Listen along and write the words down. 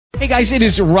Hey guys, it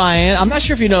is Ryan. I'm not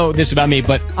sure if you know this about me,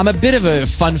 but I'm a bit of a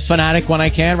fun fanatic when I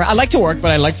can. I like to work,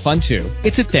 but I like fun too.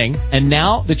 It's a thing. And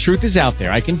now the truth is out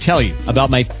there. I can tell you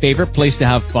about my favorite place to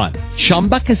have fun.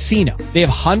 Chumba Casino. They have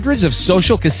hundreds of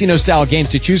social casino style games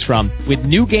to choose from with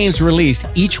new games released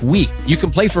each week. You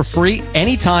can play for free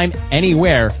anytime,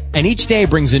 anywhere. And each day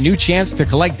brings a new chance to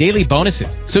collect daily bonuses.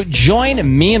 So join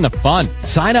me in the fun.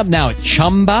 Sign up now at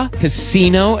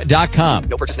ChumbaCasino.com.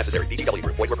 No purchase necessary. VGW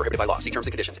Group. Void where prohibited by law. See terms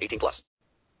and conditions. 18+.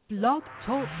 Blog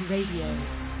Talk Radio.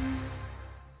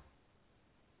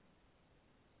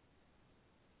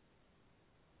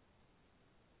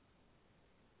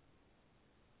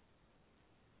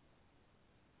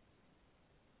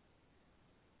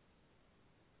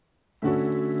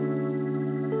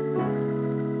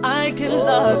 I can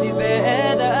love you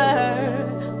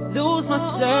better, lose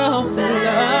myself in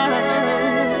love.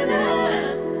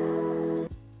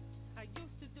 I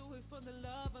used to do it for the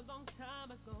love a long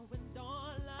time ago, and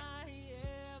all I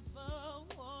ever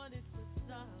wanted was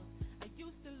love. I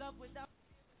used to love without.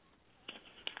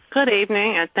 Good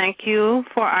evening, and thank you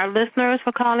for our listeners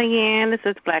for calling in. This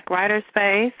is Black Writer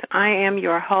Space. I am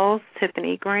your host,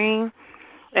 Tiffany Green,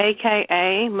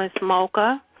 a.k.a. Miss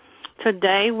Mocha.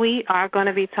 Today we are going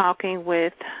to be talking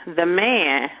with the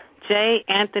man, J.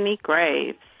 Anthony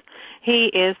Graves.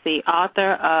 He is the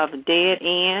author of Dead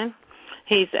End.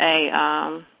 He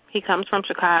comes from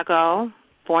Chicago,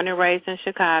 born and raised in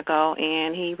Chicago,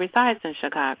 and he resides in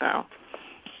Chicago.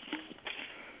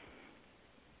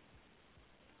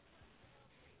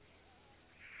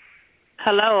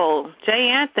 Hello, J.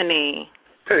 Anthony.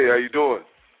 Hey, how you doing?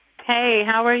 Hey,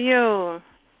 how are you?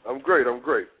 I'm great.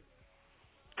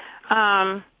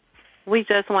 We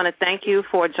just want to thank you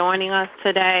for joining us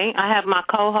today. I have my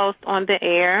co-host on the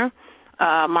air,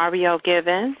 Mario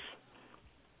Givens.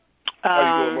 How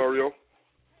you doing, Mario?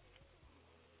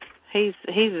 He's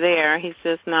there. He's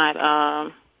just not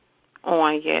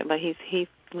on yet, but he's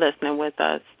listening with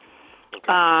us. Okay.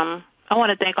 I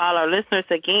want to thank all our listeners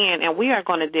again, and we are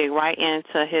going to dig right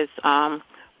into his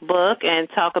book and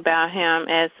talk about him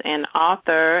as an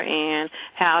author and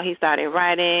how he started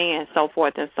writing and so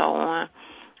forth and so on.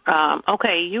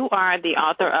 Okay, you are the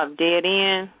author of Dead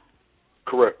End?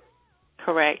 Correct.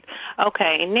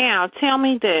 Okay, now tell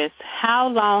me this. How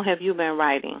long have you been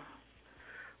writing?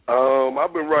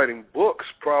 I've been writing books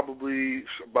probably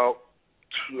about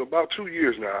 2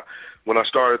 years now. When I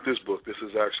started this book, this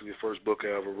is actually the first book I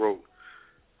ever wrote.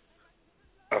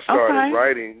 I started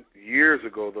writing years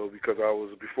ago, though, because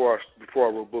before I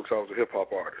wrote books, I was a hip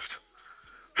hop artist.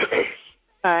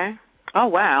 Okay. Oh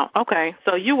wow. Okay.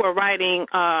 So you were writing.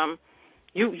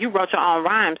 You wrote your own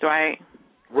rhymes, right?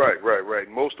 Right.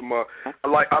 Most of my I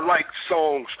like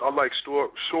songs. I like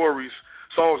stories.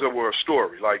 Songs that were a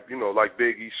story, like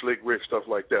Biggie, Slick Rick, stuff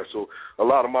like that. So a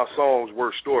lot of my songs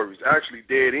were stories. Actually,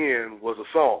 Dead End was a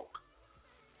song.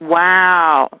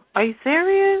 Wow. Are you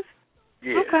serious?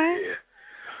 Yeah. Okay. Yeah.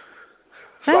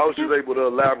 So I was just able to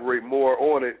elaborate more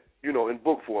on it, in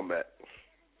book format.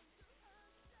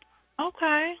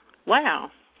 Okay. Wow.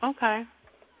 Okay.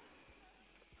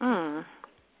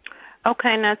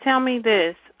 Okay, now tell me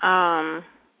this.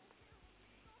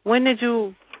 When did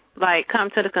you, come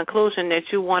to the conclusion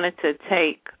that you wanted to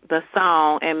take the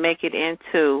song and make it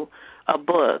into a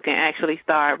book and actually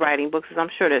start writing books? Because I'm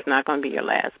sure that's not going to be your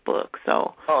last book.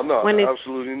 So. Oh, no,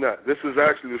 absolutely not. This is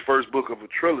actually the first book of a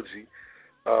trilogy.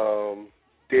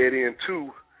 Dead End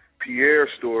 2,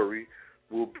 Pierre's story,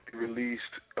 will be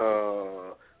released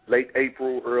late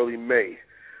April, early May.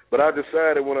 But I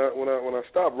decided when I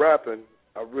stopped rapping,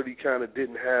 I really kind of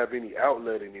didn't have any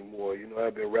outlet anymore.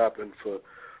 I've been rapping for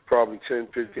probably 10,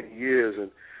 15 years,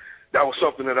 and that was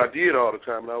something that I did all the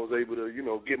time, and I was able to,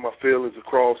 get my feelings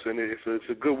across, and it's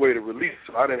a good way to release.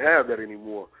 So I didn't have that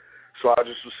anymore. So I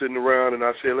just was sitting around, and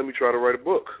I said, let me try to write a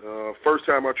book. First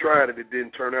time I tried it, it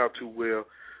didn't turn out too well.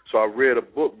 So I read a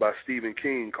book by Stephen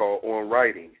King called On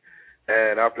Writing.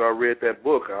 And after I read that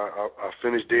book, I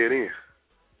finished Dead End.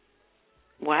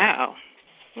 Wow.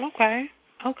 Okay.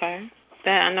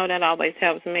 That I know that always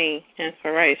helps me.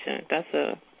 Inspiration. That's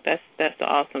the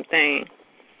awesome thing.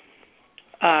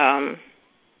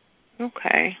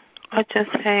 Okay. I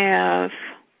just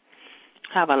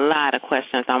have a lot of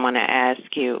questions I want to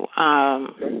ask you.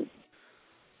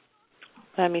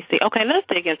 Let me see. Okay, let's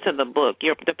dig into the book,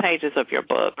 the pages of your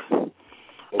book. Okay.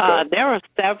 There are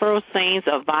several scenes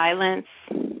of violence.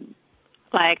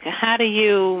 How do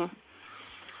you,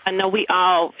 I know we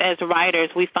all, as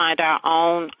writers, we find our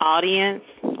own audience,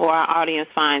 or our audience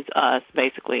finds us,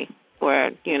 basically.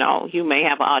 where, you know, you may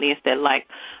have an audience that like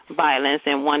violence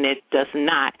and one that does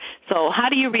not. So how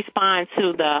do you respond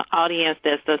to the audience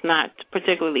that does not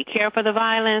particularly care for the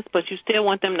violence, but you still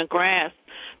want them to grasp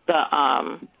the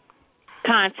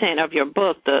content of your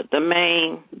book, the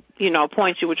main, you know,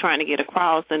 points you were trying to get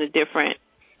across in the different,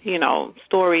 you know,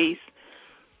 stories?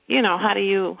 You know, how do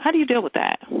you deal with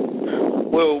that?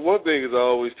 Well, one thing is I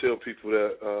always tell people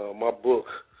that my book,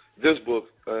 this book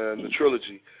and the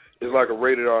trilogy, is like a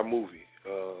rated R movie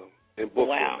in book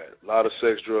format. A lot of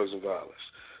sex, drugs, and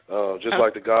violence. Just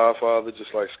like The Godfather,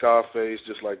 just like Scarface,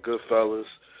 just like Goodfellas.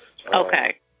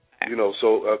 Okay. You know,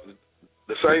 so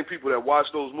the same people that watch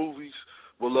those movies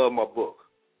will love my book.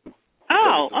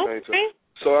 Oh, okay.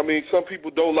 So, I mean, some people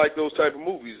don't like those type of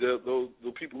movies. The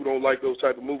people who don't like those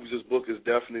type of movies, this book is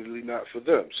definitely not for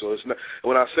them. So it's not.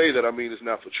 When I say that, I mean it's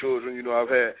not for children. You know, I've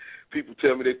had people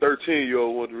tell me they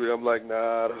 13-year-old want to read. I'm like,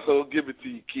 nah, don't give it to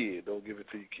your kid. Don't give it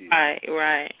to your kid.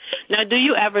 Right. Now, do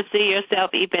you ever see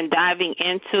yourself even diving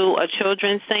into a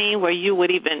children's scene where you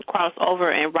would even cross over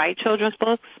and write children's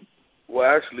books? Well,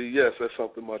 actually, yes, that's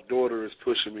something my daughter is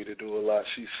pushing me to do a lot.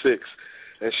 She's 6,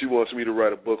 and she wants me to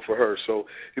write a book for her. So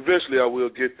eventually I will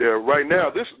get there. Right now,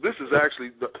 this is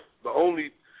actually the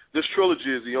only, this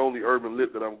trilogy is the only urban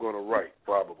lit that I'm going to write,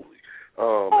 probably.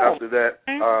 After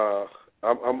that,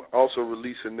 I'm also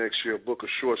releasing next year a book of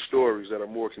short stories that are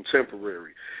more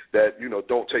contemporary, that, you know,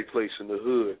 don't take place in the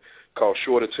hood, called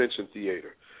Short Attention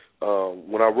Theater.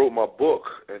 When I wrote my book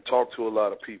and talked to a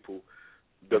lot of people,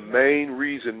 the main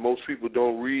reason most people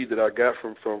don't read that I got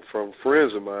from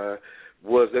friends of mine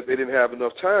was that they didn't have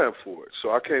enough time for it. So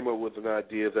I came up with an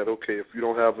idea that, okay, if you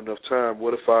don't have enough time,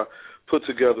 what if I put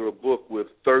together a book with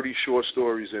 30 short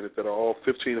stories in it that are all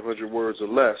 1,500 words or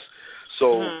less,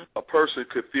 so a person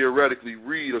could theoretically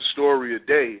read a story a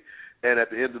day, and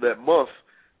at the end of that month,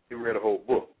 he read a whole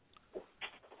book.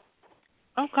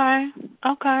 Okay.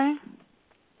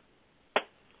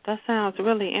 That sounds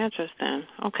really interesting.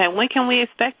 Okay, when can we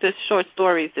expect this short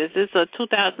stories? Is this a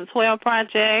 2012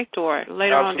 project or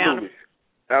later on down the...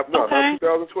 No, not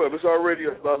 2012. It's already,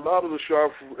 a lot of the show,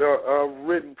 I've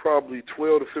written probably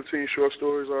 12 to 15 short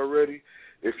stories already.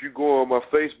 If you go on my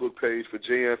Facebook page for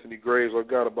J. Anthony Graves, I've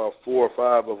got about 4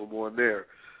 or 5 of them on there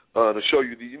to show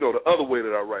you the other way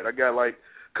that I write. I got like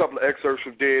a couple of excerpts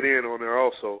from Dead End on there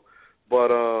also. But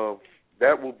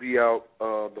that will be out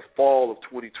the fall of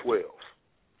 2012.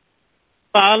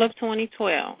 Fall of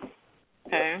 2012.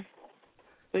 Okay.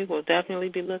 We will definitely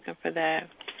be looking for that.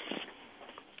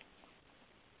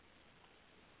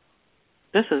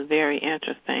 This is very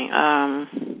interesting.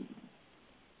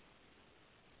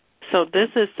 So this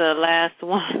is the last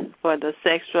one for the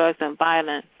sex, drugs, and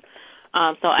violence.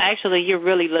 So actually you're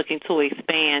really looking to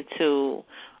expand to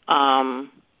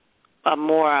a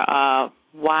more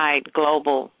wide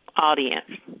global audience,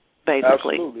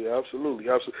 basically. Absolutely.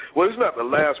 Well, it's not the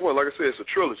last one. Like I said, it's a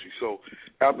trilogy. So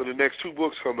after the next 2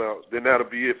 books come out, then that'll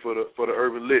be it for the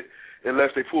Urban Lit,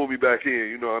 unless they pull me back in.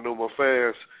 You know, I know my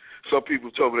fans, some people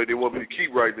told me that they want me to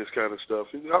keep writing this kind of stuff.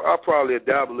 I'll probably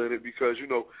dabble in it because, you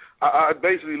know, I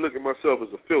basically look at myself as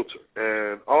a filter.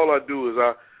 And all I do is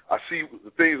I see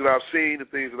the things that I've seen, the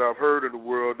things that I've heard in the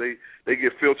world, they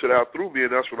get filtered out through me,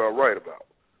 and that's what I write about.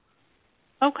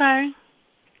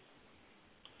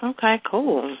 Okay,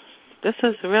 cool. This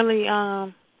is really,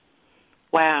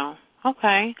 wow.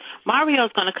 Okay.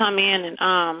 Mario's going to come in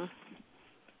and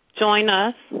join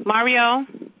us. Mario?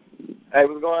 Hey,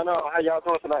 what's going on? How y'all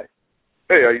doing tonight?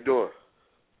 Hey, how you doing?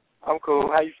 I'm cool.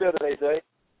 How you feel today, Jay?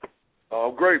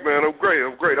 I'm great, man. I'm great.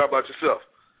 How about yourself?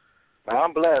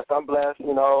 I'm blessed.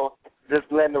 You know,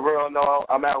 just letting the world know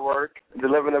I'm at work,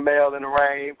 delivering the mail in the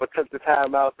rain, but took the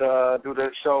time out to do the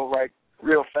show right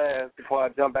real fast before I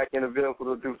jump back in the vehicle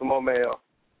to do some more mail.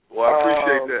 Well, I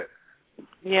appreciate that.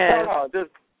 Yeah. No,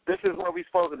 this is what we're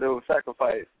supposed to do,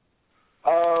 sacrifice.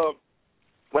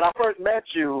 When I first met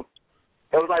you,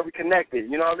 it was like we connected,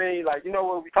 you know what I mean? Like, you know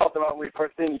what we talked about when we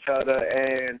first seen each other,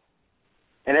 and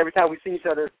every time we see each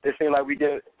other, it seems like we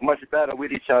get much better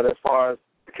with each other as far as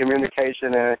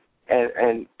communication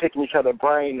and picking each other's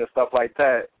brain and stuff like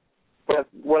that. But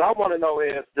what I want to know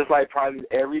is, just like probably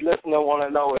every listener want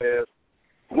to know is,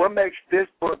 what makes this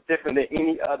book different than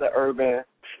any other urban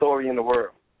story in the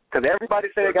world? Because everybody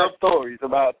say they got stories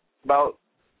about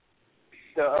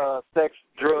sex,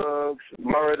 drugs,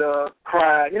 murder,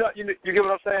 crime. You get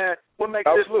what I'm saying? What makes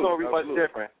this story much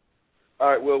different? All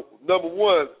right, well, number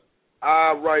one,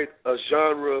 I write a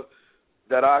genre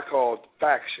that I call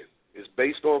faction. It's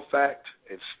based on fact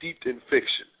and steeped in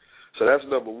fiction. So that's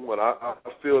number one. I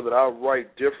feel that I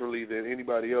write differently than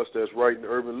anybody else that's writing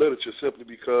urban literature simply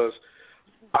because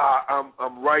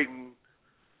I'm writing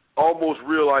almost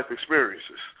real-life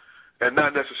experiences and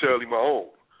not necessarily my own.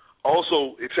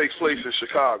 Also, it takes place in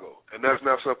Chicago, and that's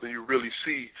not something you really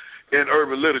see in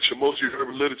urban literature. Most of your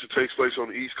urban literature takes place on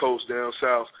the East Coast, down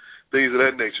south, things of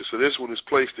that nature. So this one is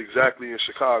placed exactly in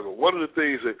Chicago. One of the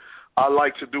things that I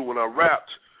like to do when I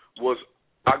rapped was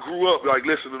I grew up like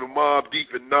listening to Mobb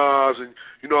Deep and Nas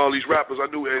and all these rappers I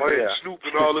knew and Snoop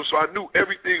and all them. So I knew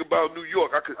everything about New York.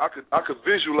 I could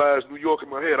visualize New York in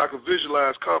my head. I could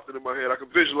visualize Compton in my head. I could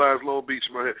visualize Long Beach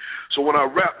in my head. So when I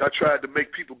rapped, I tried to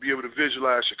make people be able to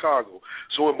visualize Chicago.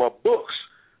 So in my books,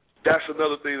 that's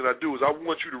another thing that I do is I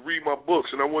want you to read my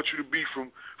books, and I want you to be from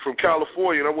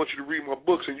California, and I want you to read my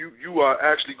books, and you are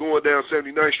actually going down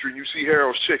 79th Street and you see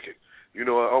Harold's Chicken. I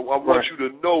want you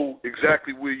to know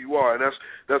exactly where you are, and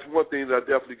that's one thing that I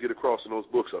definitely get across in those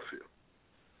books, I feel.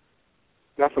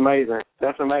 That's amazing.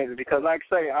 That's amazing because, like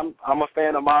I say, I'm a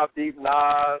fan of Mobb Deep,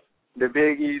 Nas, the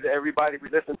Biggies, everybody we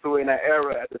listened to in that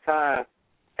era at the time.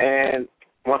 And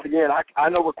once again, I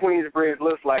know what Queensbridge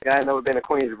looks like. I ain't never been to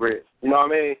Queensbridge. You know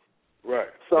what I mean?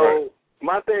 Right. So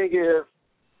my thing is,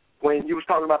 when you was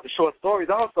talking about the short stories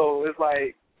also, it's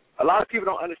like a lot of people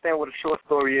don't understand what a short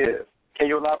story is. Can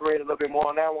you elaborate a little bit more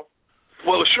on that one?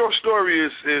 Well, a short story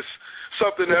is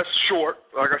something that's short.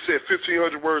 Like I said,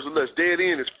 1,500 words or less. Dead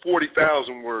End is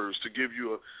 40,000 words to give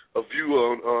you a view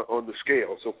on the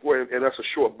scale. So, and that's a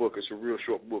short book. It's a real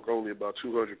short book, only about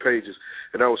 200 pages,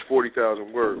 and that was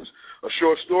 40,000 words. A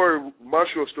short story, my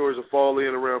short stories will fall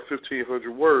in around 1,500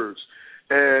 words,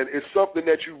 and it's something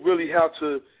that you really have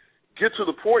to get to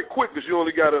the point quick because you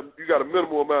got a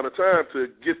minimal amount of time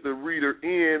to get the reader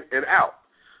in and out.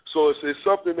 So it's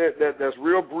something that's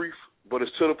real brief, but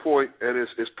it's to the point and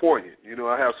it's poignant.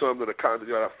 I have some that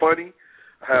are funny,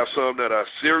 I have some that are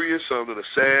serious, some that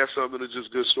are sad, some that are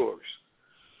just good stories.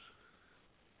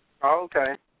 Oh,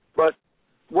 okay. But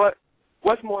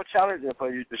what's more challenging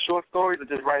for you, the short stories or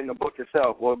just writing the book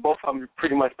itself? Well, both of them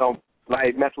pretty much don't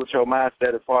mess with your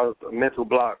mindset as far as a mental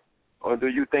block. Or do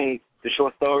you think the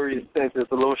short stories, since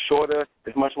it's a little shorter,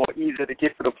 it's much more easier to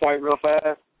get to the point real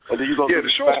fast? Or do you go the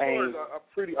short stories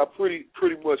are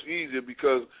pretty much easier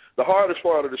because the hardest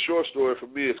part of the short story for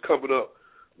me is coming up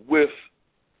with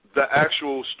the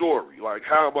actual story. Like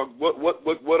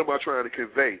what am I trying to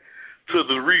convey to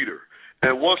the reader?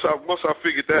 And once I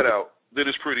figured that out, then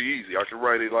it's pretty easy. I can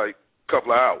write it like a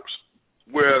couple of hours.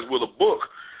 Whereas with a book,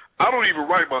 I don't even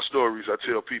write my stories, I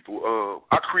tell people.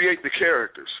 I create the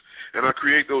characters, and I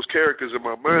create those characters in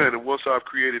my mind, and once I've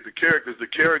created the characters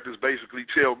basically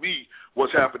tell me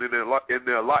what's happening in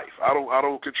their life. I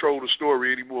don't control the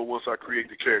story anymore once I create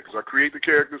the characters. I create the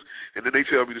characters, and then they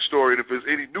tell me the story, and if there's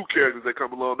any new characters that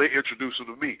come along, they introduce them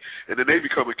to me, and then they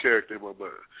become a character in my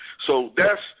mind. So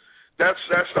that's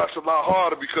a lot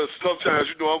harder because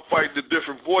sometimes, I'm fighting the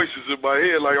different voices in my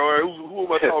head, like, all right, who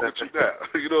am I talking to now?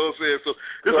 You know what I'm saying? So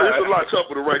it's a lot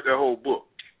tougher to write that whole book.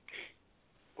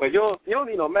 Well, you don't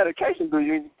need no medication, do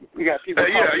you? You got people.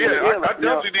 I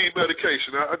definitely need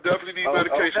medication. I definitely need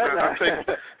medication.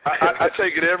 I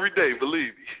take it every day,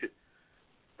 believe me.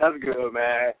 That's good,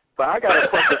 man. But I got a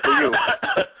question for you.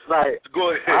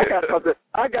 Go ahead.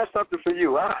 I got something for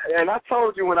you. And I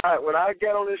told you when I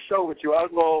get on this show with you, I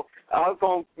was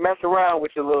gonna mess around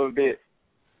with you a little bit.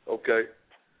 Okay.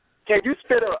 Can you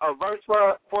spit a verse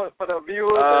for the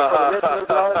viewers and for the listeners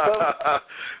and all that stuff?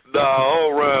 Nah, I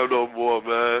don't rhyme no more,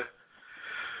 man.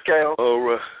 Okay. All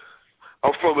right.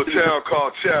 I'm from a town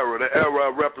called Terror. The era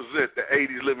I represent, the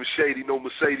 80s living shady, no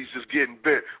Mercedes just getting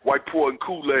bent. White pouring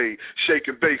Kool-Aid,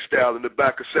 shaking bake style in the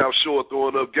back of South Shore,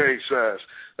 throwing up gang signs.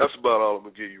 That's about all I'm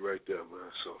going to give you right there, man.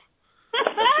 So.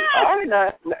 All right,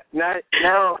 now. Are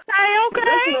you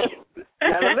okay?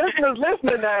 Now, the listeners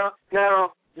listening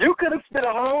now, you could have spent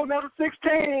a whole another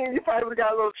 16. You probably would have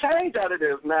got a little change out of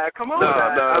this. Now, come on. No.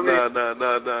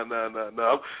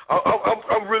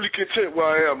 I'm really content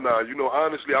where I am now.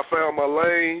 Honestly, I found my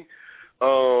lane.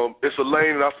 It's a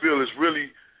lane that I feel is really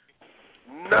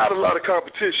not a lot of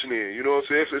competition in. You know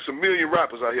what I'm saying? It's a million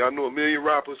rappers out here. I know a million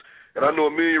rappers, and I know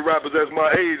a million rappers that's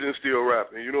my age and still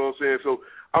rapping. You know what I'm saying? So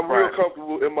I'm real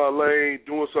comfortable in my lane,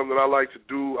 doing something that I like to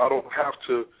do. I don't have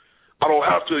to,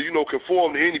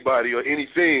 conform to anybody or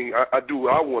anything. I do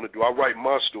what I want to do. I write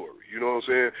my story. You know what I'm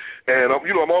saying? And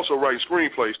I'm also writing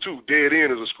screenplays too. Dead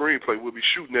End is a screenplay. We'll be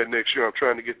shooting that next year. I'm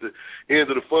trying to get the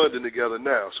end of the funding together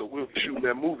now, so we'll be shooting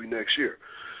that movie next year.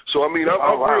 So I'm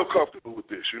real comfortable with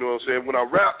this. You know what I'm saying? When I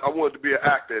rap, I want it to be an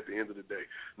actor at the end of the day.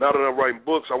 Now that I'm writing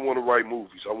books, I want to write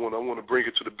movies. I want to bring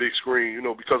it to the big screen.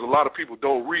 Because a lot of people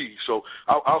don't read. So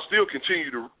I'll still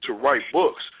continue to write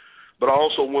books. But I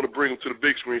also want to bring them to the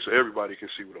big screen so everybody can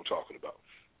see what I'm talking about.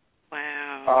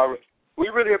 Wow. we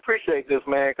really appreciate this,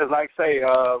 man, because like I say,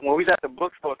 when we was at the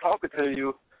bookstore talking to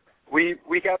you, we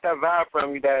got that vibe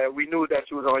from you that we knew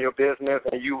that you was on your business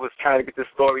and you was trying to get this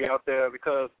story out there,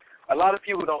 because a lot of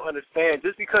people don't understand,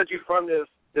 just because you're from this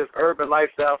urban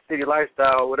lifestyle, city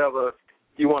lifestyle, whatever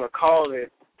you want to call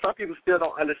it, some people still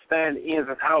don't understand the ins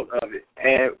and outs of it.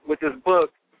 And with this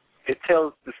book, it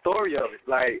tells the story of it.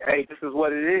 Like, hey, this is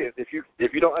what it is. If you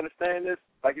don't understand this,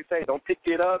 like you say, don't pick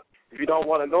it up. If you don't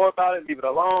want to know about it, leave it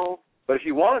alone. But if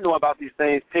you want to know about these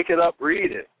things, pick it up,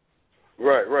 read it.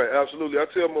 Right, absolutely. I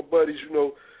tell my buddies, you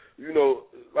know,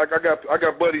 like I got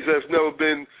buddies that's never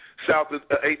been south of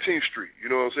 18th Street, you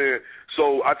know what I'm saying?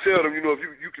 So I tell them, you know, if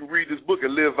you can read this book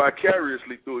and live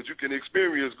vicariously through it, you can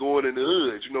experience going in the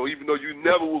hood. You know, even though you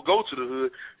never will go to the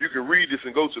hood, you can read this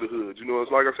and go to the hood. You know,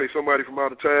 it's like I say, somebody from out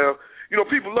of town, you know,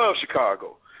 people love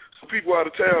Chicago. So people out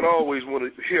of town always want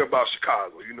to hear about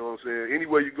Chicago, you know what I'm saying?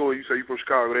 Anywhere you go and you say you're from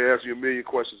Chicago, they ask you a million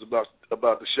questions about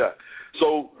the shot.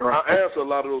 So I answer a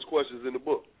lot of those questions in the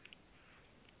book.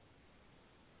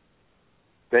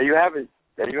 There you have it.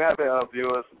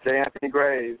 Viewers. J. Anthony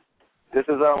Graves. This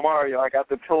is Mario. I got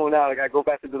to tune out. I got to go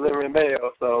back to delivering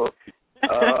mail. So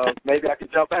maybe I can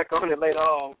jump back on it later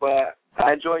on. But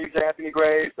I enjoy you, J. Anthony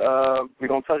Graves. We're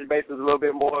going to touch bases a little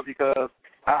bit more because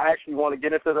I actually want to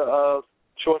get into the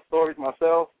short stories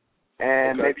myself,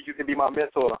 and maybe you can be my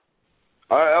mentor.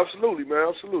 All right, absolutely, man.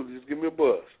 Absolutely. Just give me a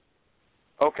buzz.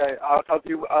 Okay. I'll talk to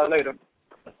you later.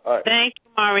 All right. Thank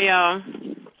you, Mario.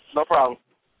 No problem.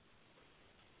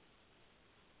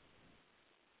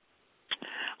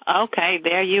 Okay,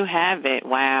 there you have it.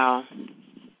 Wow.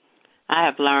 I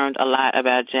have learned a lot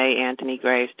about J. Anthony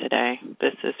Graves today.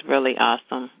 This is really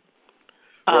awesome.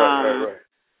 Right.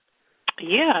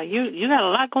 Yeah, you got a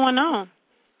lot going on.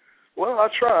 Well, I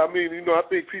try. I mean, you know, I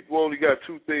think people only got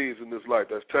two things in this life.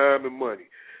 That's time and money.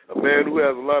 A man who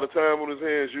has a lot of time on his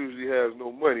hands usually has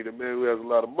no money. The man who has a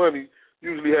lot of money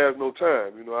usually has no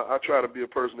time. You know, I try to be a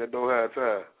person that don't have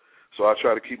time. So I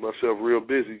try to keep myself real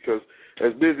busy because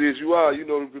as busy as you are, you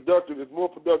know, the more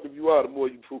productive you are, the more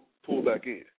you pull back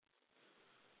in.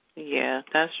 Yeah,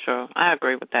 that's true. I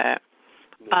agree with that.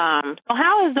 So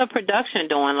how is the production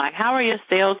doing? Like, how are your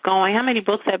sales going? How many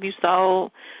books have you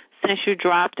sold since you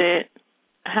dropped it?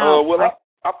 I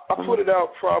put it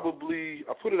out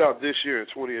this year in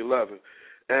 2011.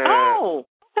 And oh,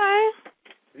 okay.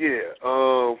 Yeah,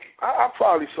 I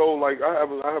probably sold like I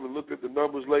haven't looked at the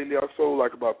numbers lately. I sold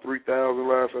like about 3,000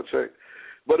 last I checked,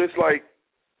 but it's like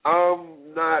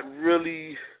I'm not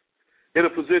really in a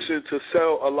position to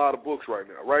sell a lot of books right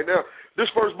now. Right now, this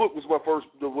first book was my first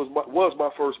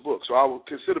book, so I would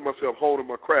consider myself holding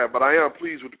my craft. But I am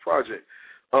pleased with the project.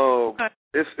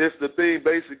 It's the thing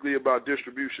basically about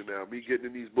distribution now. Me getting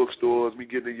in these bookstores, me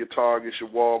getting in your Targets, your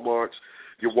Walmarts,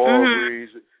 your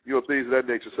Walgreens, you know, things of that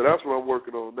nature. So that's what I'm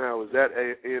working on now. Is that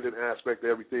end and aspect of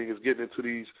everything is getting into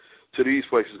these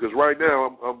places. Because right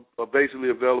now I'm basically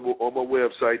available on my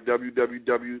website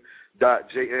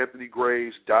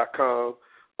www.janthonygraves.com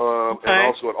and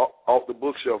also at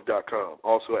offthebookshelf.com,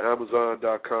 also at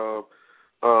Amazon.com.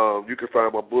 You can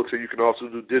find my books, and you can also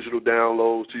do digital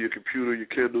downloads to your computer, your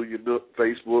Kindle, your Nook,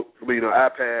 Facebook,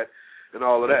 iPad, and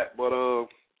all of that. But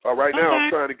right now, I'm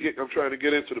trying to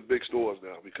get into the big stores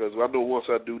now because I know once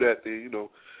I do that, then you know,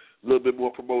 a little bit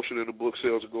more promotion and the book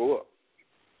sales will go up.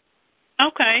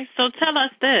 Okay, so tell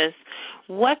us this: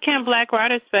 what can Black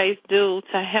Writer Space do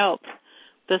to help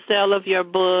the sale of your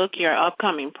book, your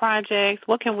upcoming projects?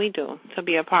 What can we do to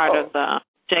be a part of the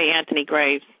J. Anthony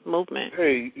Graves movement?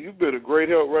 Hey, you've been a great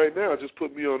help right now. Just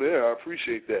put me on the air. I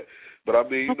appreciate that. But I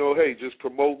mean, you know, hey, just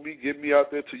promote me, get me out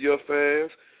there to your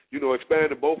fans. You know,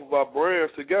 expanding both of our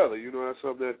brands together. You know, that's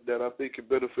something that I think can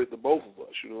benefit the both of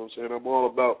us. You know what I'm saying? I'm all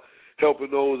about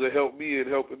helping those that help me and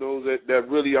helping those that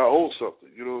really are on something.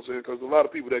 You know what I'm saying? Because a lot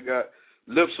of people that got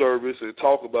lip service and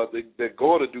talk about they're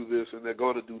going to do this and they're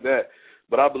going to do that.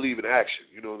 But I believe in action.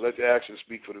 You know, let the actions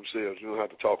speak for themselves. You don't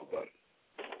have to talk about it.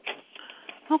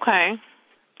 Okay,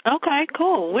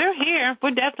 cool. We're here.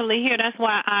 We're definitely here. That's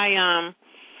why I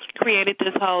created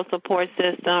this whole support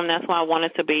system. That's why I want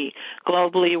it to be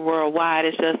globally, worldwide.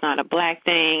 It's just not a black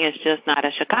thing. It's just not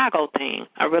a Chicago thing.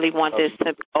 I really want this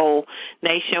to go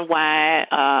nationwide,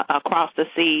 across the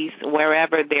seas,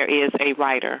 wherever there is a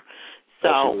writer. So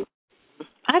absolutely.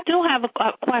 I do have a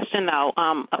question, though,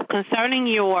 concerning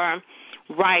your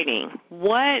writing.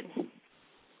 What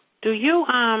do you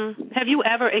have you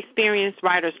ever experienced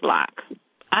writer's block?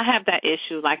 I have that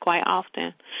issue, like, quite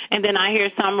often. And then I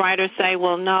hear some writers say,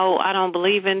 well, no, I don't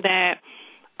believe in that.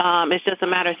 It's just a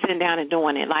matter of sitting down and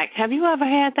doing it. Like, have you ever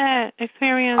had that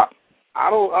experience? I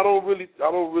don't really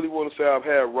want to say I've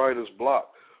had writer's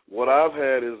block. what I've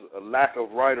had is a lack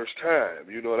of writer's time.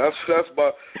 You know, that's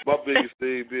my biggest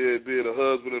thing, being a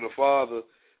husband and a father,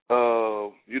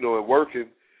 you know, and working,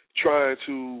 trying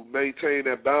to maintain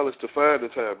that balance to find the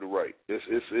time to write.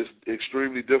 It's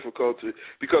extremely difficult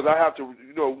because I have to,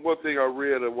 you know, one thing I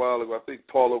read a while ago, I think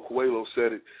Paulo Coelho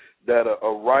said it, that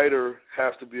a writer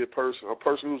has to be a person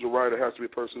who's a writer has to be a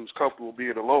person who's comfortable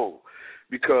being alone.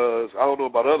 Because I don't know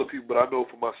about other people, but I know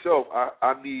for myself,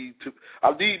 I need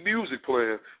music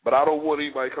playing, but I don't want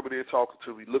anybody coming in talking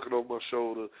to me, looking over my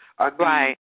shoulder. I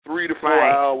need 3 to 4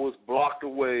 hours blocked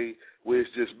away where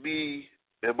it's just me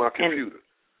and my computer.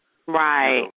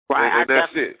 Right, you know? And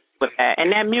that's it.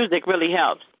 And that music really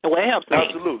helps. Well, it helps me.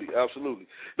 Absolutely.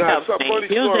 Now, it's a funny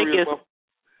story.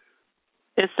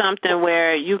 It's something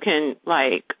where you can,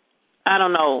 like, I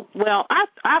don't know. Well,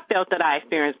 I felt that I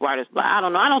experienced writer's block. I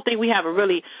don't know. I don't think we have a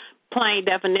really plain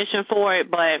definition for it,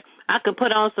 but I could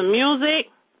put on some music,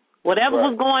 whatever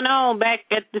was going on back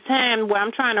at the time where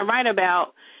I'm trying to write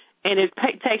about, and it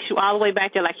takes you all the way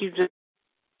back there like you just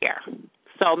here.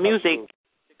 So music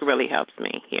really helps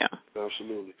me,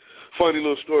 Absolutely. Funny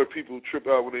little story people trip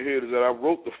out when they hear it is that I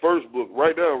wrote the first book.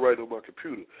 Right now I'm writing on my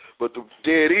computer, but the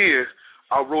dead end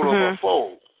I wrote on my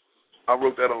phone. I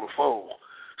wrote that on the phone.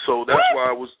 So that's why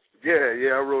I was,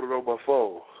 I wrote it on my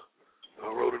phone. I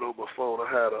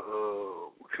had a,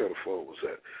 what kind of phone was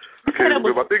that? I can't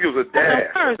remember. I think it was a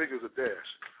Dash.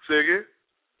 Say again?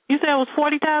 You said it was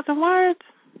 40,000 words?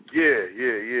 Yeah.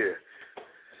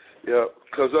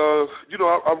 Because, you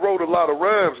know, I wrote a lot of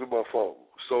rhymes in my phone.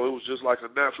 So it was just like a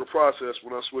natural process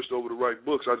when I switched over to writing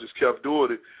books. I just kept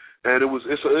doing it. And it was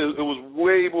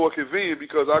way more convenient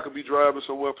because I could be driving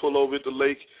somewhere, pull over at the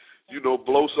lake, you know,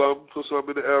 blow something, put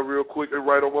something in the air real quick, and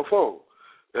write on my phone.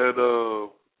 And,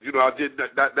 you know, I did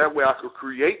that way I could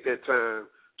create that time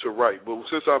to write. But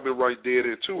since I've been writing Dead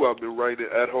End 2, I've been writing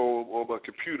it at home on my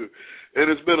computer.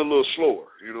 And it's been a little slower,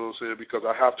 you know what I'm saying, because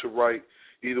I have to write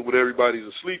either when everybody's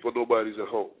asleep or nobody's at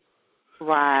home.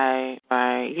 Right.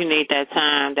 You need that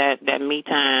time, that me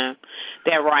time,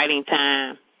 that writing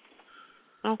time.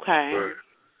 Okay. Right.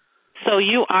 So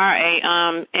you are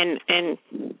and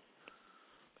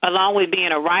along with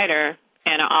being a writer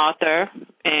and an author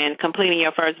and completing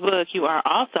your first book, you are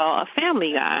also a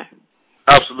family guy.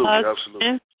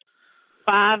 Absolutely.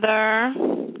 Father.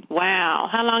 Wow.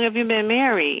 How long have you been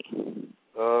married?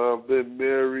 I've been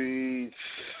married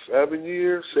 7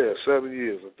 years. 7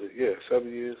 years, I think.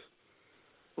 7 years.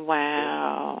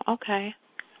 Wow. Okay.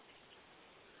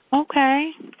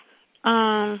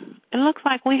 It looks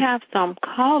like we have some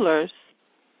callers.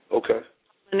 Okay.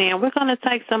 And we're going to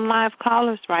take some live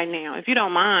callers right now, if you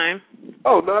don't mind.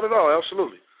 Oh, not at all.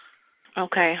 Absolutely.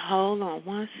 Okay, hold on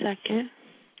 1 second.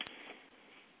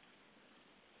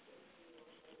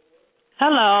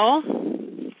 Hello.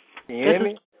 Can you hear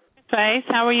me? Face,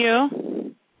 how are you?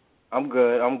 I'm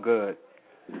good.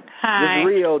 Hi. This is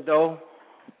Rio, though.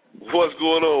 What's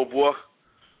going on, boy?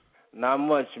 Not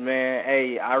much, man.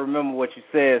 Hey, I remember what you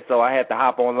said, so I had to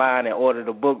hop online and order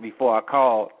the book before I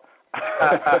called. That's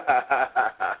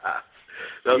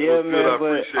yeah, man, I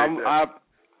appreciate that.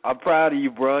 I'm proud of you,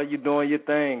 bro. You're doing your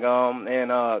thing. And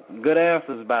good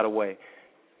answers, by the way.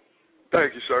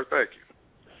 Thank you, sir. Thank you.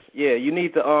 Yeah, you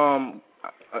need to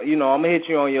you know, I'm gonna hit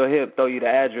you on your hip, throw you the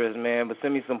address, man. But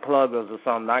send me some pluggers or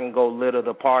something. I can go litter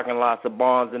the parking lots of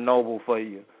Barnes and Noble for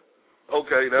you.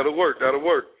 Okay, that'll work.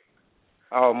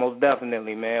 Oh, most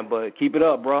definitely, man. But keep it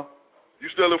up, bro. You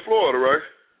still in Florida, right?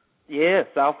 Yeah,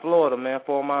 South Florida, man,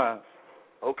 4 miles.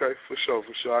 Okay, for sure.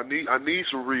 I need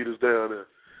some readers down there.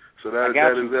 So that is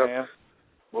man.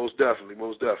 Most definitely.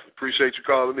 Appreciate you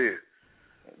calling in.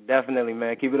 Definitely,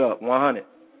 man. Keep it up. 100.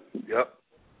 Yep.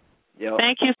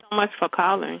 Thank you so much for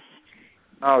calling.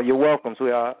 Oh, you're welcome,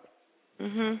 sweetheart.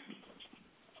 Mhm.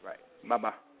 Right.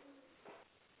 Bye-bye.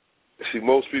 See,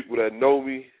 most people that know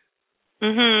me,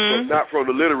 not from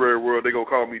the literary world, they're going to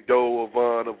call me Doe or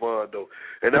Von Doe.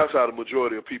 And that's how the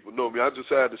majority of people know me. I just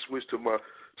had to switch to my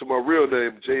real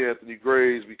name, J. Anthony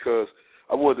Graves, because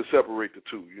I wanted to separate the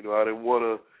two. You know, I didn't want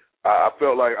to, I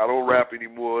felt like I don't rap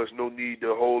anymore. There's no need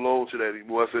to hold on to that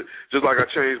anymore. I said, just like I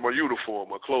changed my uniform,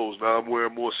 my clothes. Now I'm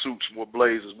wearing more suits, more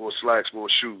blazers, more slacks, more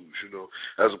shoes, you know,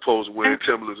 as opposed to wearing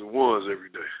Timberlands and ones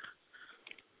every day.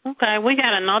 Okay, we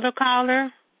got another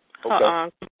caller. Okay. Hold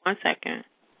on 1 second.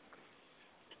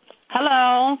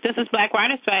 Hello, this is Black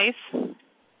Writer Space.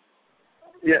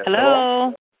 Yes.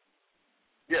 Hello.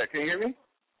 Yeah, can you hear me?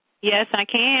 Yes, I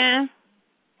can.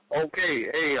 Okay.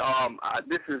 Hey,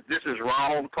 this is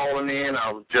Ron calling in.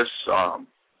 I was just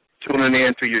tuning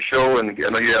in to your show, and I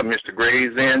know you have Mr.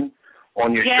 Graves in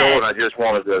on your show, and I just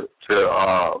wanted to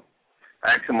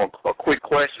ask him a quick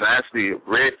question. I actually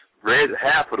read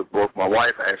half of the book. My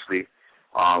wife actually,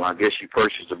 I guess she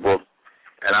purchased the book.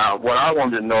 And what I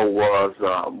wanted to know was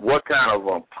what kind of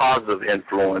positive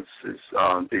influences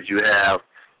did you have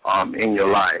in your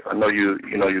life? I know you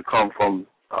come from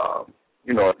a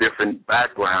different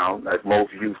background as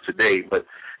most youth today, but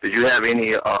did you have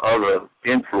any other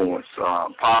influence,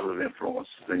 positive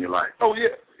influences in your life? Oh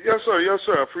yeah, yes sir.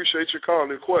 I appreciate your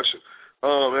calling and question,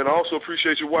 and I also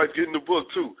appreciate your wife getting the book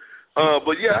too.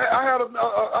 But yeah, I had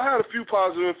a few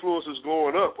positive influences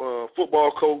growing up.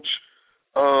 Football coach.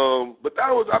 But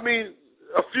that was, a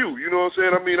few, you know what I'm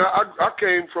saying? I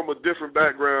came from a different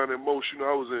background than most,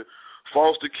 I was in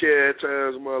foster care at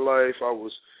times in my life. I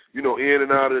was, in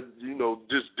and out of,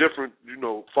 just different,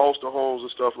 foster homes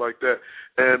and stuff like that.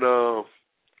 And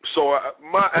so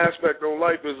my aspect on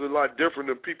life is a lot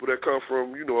different than people that come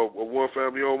from, a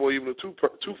one-family home or even a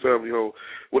two-family home.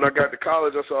 When I got to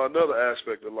college, I saw another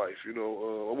aspect of life, I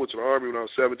went to the Army when I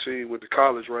was 17, went to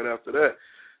college right after that.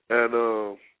 And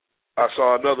I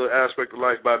saw another aspect of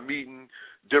life by meeting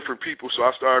different people, so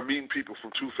I started meeting people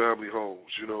from two-family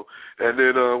homes, And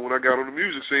then when I got on the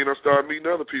music scene, I started meeting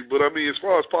other people. But, as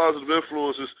far as positive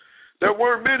influences, there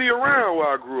weren't many around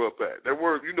where I grew up at. There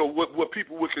weren't, what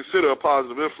people would consider a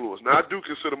positive influence. Now, I do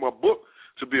consider my book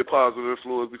to be a positive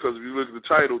influence because if you look at the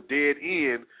title, Dead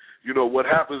End, what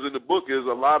happens in the book is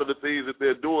a lot of the things that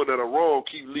they're doing that are wrong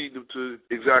keep leading them to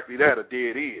exactly that, a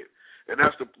dead end. And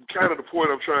that's the kind of the point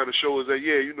I'm trying to show is that,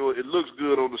 it looks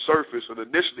good on the surface, and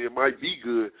initially it might be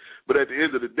good, but at the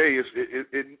end of the day,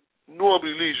 it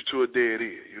normally leads you to a dead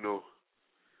end,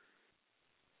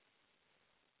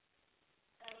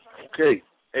 Okay.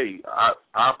 Hey, I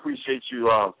appreciate you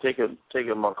taking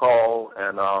my call,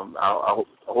 and I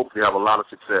hope you have a lot of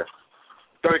success.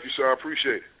 Thank you, sir. I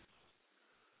appreciate it.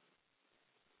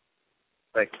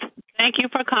 Thank you. Thank you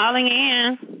for calling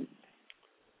in.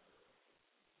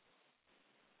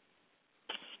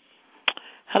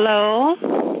 Hello?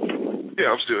 Yeah,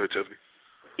 I'm still here, Tiffany.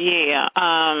 Yeah.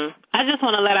 I just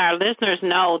want to let our listeners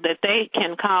know that they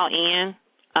can call in.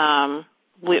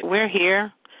 We're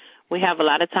here. We have a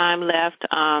lot of time left.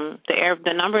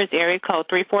 The number is area code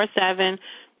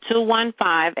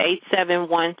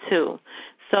 347-215-8712.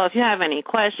 So if you have any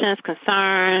questions,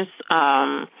 concerns,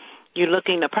 you're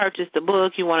looking to purchase the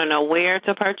book, you want to know where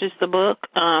to purchase the book,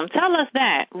 tell us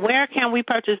that. Where can we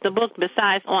purchase the book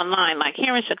besides online? Like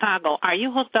here in Chicago, are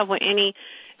you hooked up with any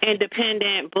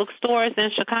independent bookstores in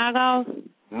Chicago?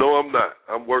 No, I'm not.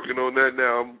 I'm working on that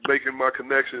now. I'm making my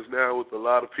connections now with a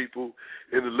lot of people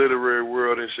in the literary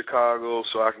world in Chicago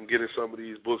so I can get in some of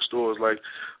these bookstores like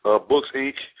Books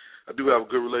Inc. I do have a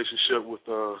good relationship with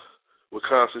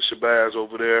Constance Shabazz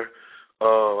over there.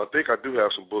 I think I do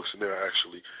have some books in there,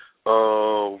 actually.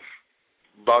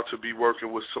 About to be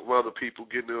working with some other people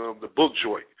getting the book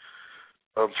joint.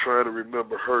 I'm trying to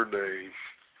remember her name.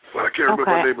 But I can't remember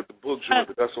her name at the book joint,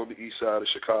 but that's on the east side of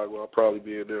Chicago. I'll probably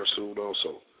be in there soon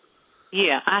also.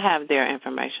 Yeah, I have their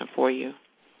information for you.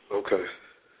 Okay.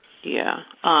 Yeah.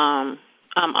 I'm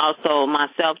also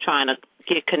myself trying to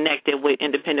get connected with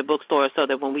independent bookstores so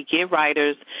that when we get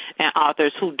writers and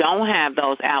authors who don't have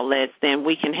those outlets, then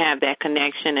we can have that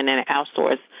connection and an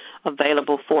outsource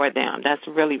available for them. That's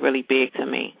really, really big to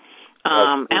me.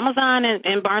 Amazon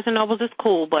and Barnes & Nobles is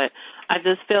cool, but I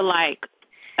just feel like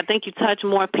I think you touch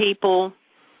more people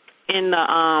in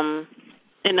the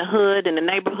hood, in the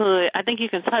neighborhood. I think you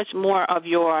can touch more of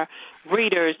your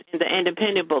readers in the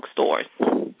independent bookstores.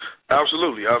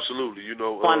 Absolutely.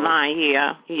 Online,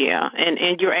 yeah.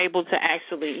 And you're able to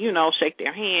actually, shake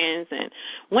their hands. And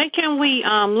when can we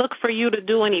look for you to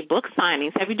do any book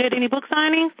signings? Have you did any book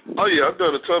signings? Oh, yeah, I've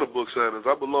done a ton of book signings.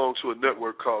 I belong to a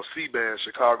network called C-Band,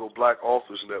 Chicago Black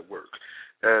Authors Network.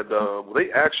 And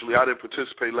I didn't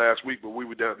participate last week, but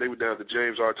they were down at the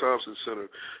James R. Thompson Center,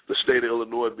 the State of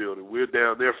Illinois building. We're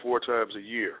down there 4 times a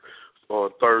year on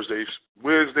Thursdays,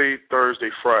 Wednesday, Thursday,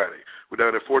 Friday. We're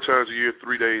down there 4 times a year,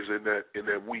 3 days in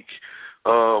that week.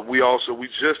 We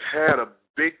just had a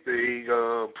big thing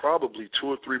probably 2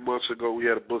 or 3 months ago. We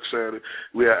had a book signing.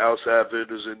 We had outside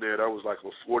vendors in there. That was like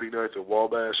on 49th and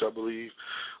Wabash, I believe.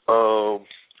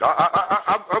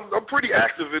 I'm pretty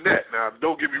active in that now.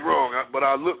 Don't get me wrong, but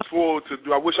I look forward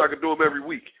to. I wish I could do them every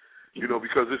week,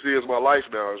 because this is my life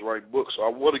now is writing books. So I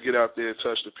want to get out there and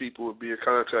touch the people and be in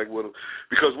contact with them,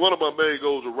 because one of my main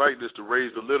goals of writing is to raise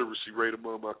the literacy rate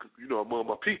among my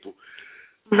people.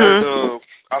 Mm-hmm. And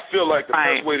I feel like the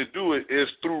best way to do it is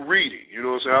through reading. You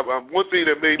know what I'm saying? One thing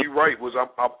that made me write was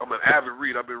I'm an avid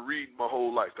reader. I've been reading my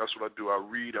whole life. That's what I do. I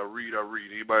read.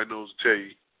 Anybody knows to tell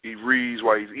you. He reads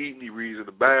while he's eating. He reads in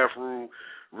the bathroom.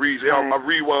 I read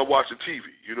while I'm watching TV,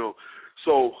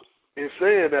 So in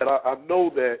saying that, I know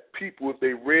that people, if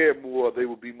they read more, they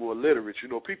would be more literate. You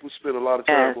know, people spend a lot of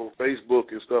time on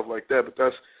Facebook and stuff like that, but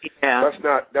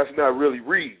that's not really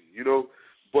reading. You know,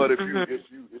 but if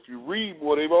you read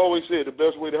more, they've always said the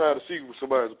best way to hide a secret with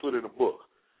somebody is to put it in a book,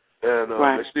 and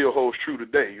it still holds true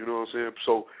today. You know what I'm saying?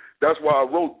 So that's why I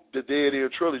wrote the Dead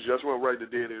End trilogy. That's why I'm writing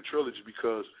the Dead End trilogy,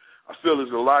 because I feel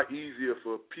it's a lot easier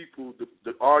for people,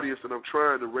 the audience that I'm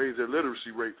trying to raise their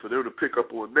literacy rate, for them to pick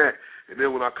up on that. And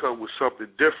then when I come with something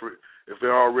different, if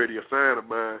they're already a fan of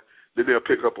mine, then they'll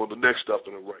pick up on the next stuff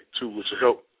that I write too, which will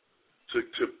help to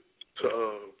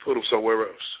put them somewhere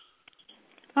else.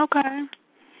 Okay.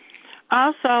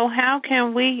 Also, how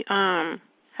can we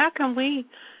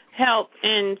help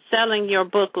in selling your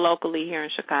book locally here in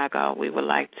Chicago? We would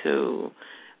like to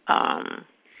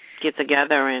get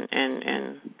together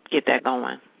and get that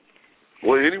going.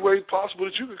 Well, any way possible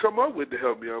that you can come up with to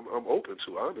help me, I'm open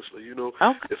to. Honestly, you know,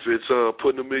 if it's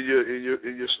putting them in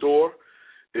your store,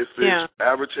 if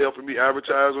it's helping me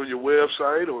advertise on your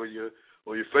website or your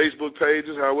Facebook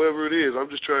pages, however it is, I'm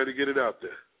just trying to get it out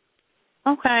there.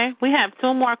 Okay, we have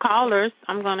 2 more callers.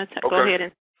 I'm going to go ahead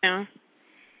and.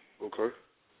 Okay.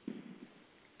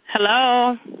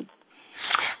 Hello.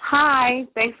 Hi.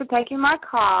 Thanks for taking my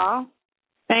call.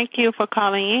 Thank you for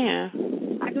calling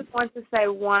in. I just want to say,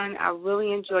 one, I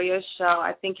really enjoy your show.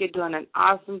 I think you're doing an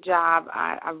awesome job.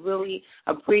 I really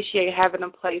appreciate having a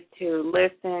place to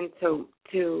listen, to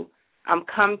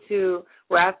come to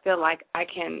where I feel like I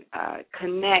can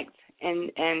connect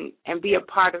and be a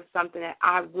part of something that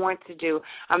I want to do.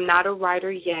 I'm not a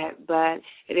writer yet, but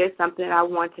it is something that I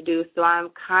want to do. So I'm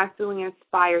constantly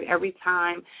inspired every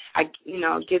time I,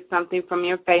 get something from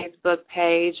your Facebook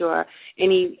page or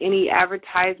any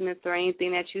advertisements or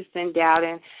anything that you send out,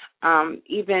 and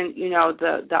even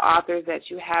the authors that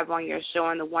you have on your show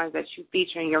and the ones that you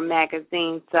feature in your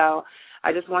magazine. So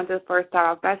I just wanted to first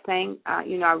start off by saying, I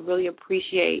really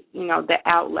appreciate the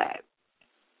outlet.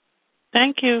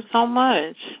 Thank you so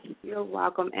much. You're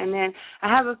welcome. And then I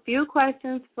have a few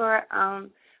questions for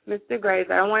Mr. Graves.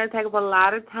 I don't want to take up a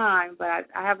lot of time, but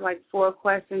I have like 4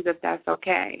 questions, if that's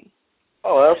okay.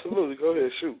 Oh, absolutely. Go ahead,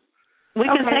 shoot. We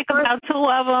can take about 2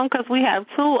 of them because we have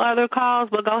 2 other calls,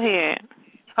 but go ahead.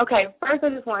 Okay. First,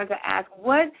 I just wanted to ask,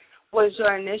 what was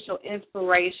your initial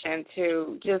inspiration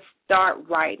to just start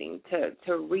writing,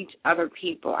 to reach other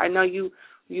people? I know you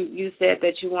said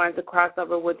that you wanted to cross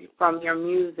over from your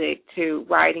music to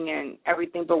writing and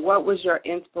everything, but what was your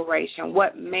inspiration?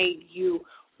 What made you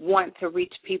want to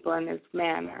reach people in this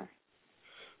manner?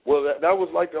 Well, that was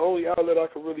like the only outlet I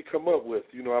could really come up with.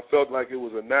 I felt like it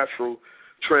was a natural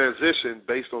transition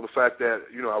based on the fact that,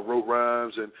 I wrote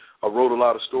rhymes and I wrote a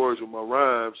lot of stories with my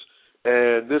rhymes.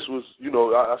 And this was,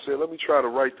 I said, let me try to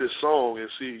write this song and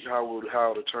see how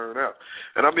it'll turn out.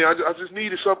 And I mean, I just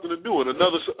needed something to do, and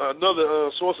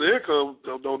another source of income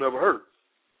don't ever hurt.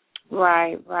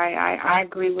 Right. I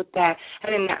agree with that.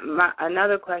 And then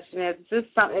another question is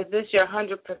this your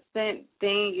 100%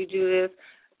 thing? You do this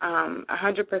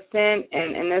 100%,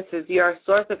 and this is your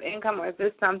source of income, or is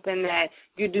this something that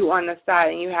you do on the side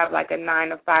and you have like a 9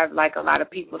 to 5, like a lot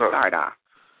of people start off?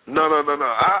 No.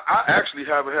 I actually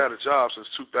haven't had a job since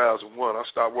 2001. I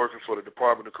stopped working for the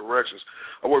Department of Corrections.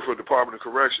 I worked for the Department of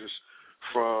Corrections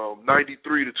from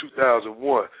 93 to 2001,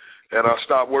 and I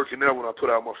stopped working there when I put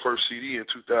out my first CD in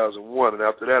 2001. And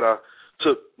after that, I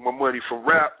took my money from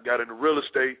rap, got into real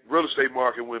estate. Real estate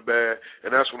market went bad,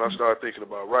 and that's when I started thinking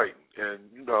about writing. And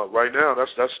right now,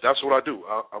 that's what I do.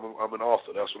 I'm an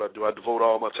author. That's what I do. I devote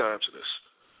all my time to this.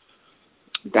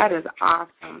 That is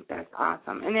awesome. That's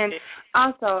awesome. And then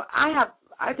also,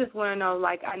 I just want to know,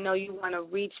 like, I know you want to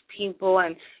reach people,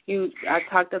 and I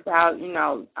talked about,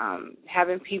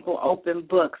 having people open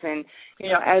books. And,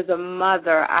 as a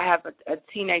mother, I have a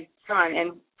teenage son,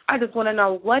 and I just want to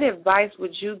know, what advice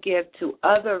would you give to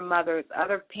other mothers,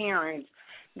 other parents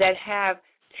that have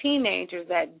teenagers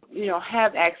that,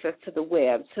 have access to the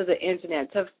web, to the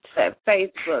Internet, to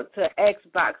Facebook, to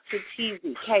Xbox, to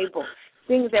TV, cable,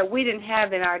 things that we didn't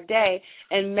have in our day,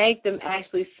 and make them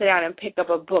actually sit down and pick up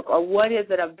a book? Or what is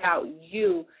it about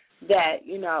you that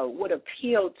would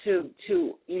appeal to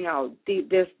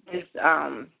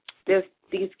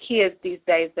these kids these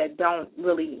days that don't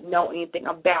really know anything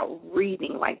about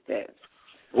reading like this?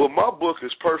 Well, my book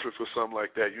is perfect for something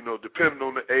like that. Depending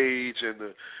on the age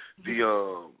and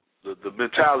the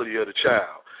mentality of the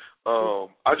child.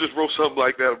 I just wrote something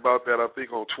like that about that, I think,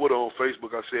 on Twitter, on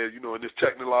Facebook. I said, in this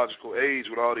technological age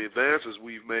with all the advances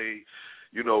we've made,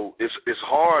 it's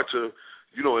hard to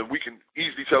and we can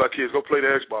easily tell our kids, go play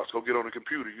the Xbox, go get on the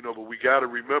computer, but we got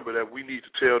to remember that we need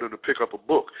to tell them to pick up a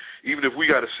book. Even if we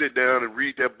got to sit down and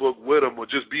read that book with them or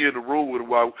just be in the room with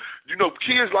them while,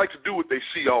 kids like to do what they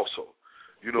see also.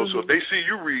 So if they see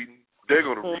you reading, they're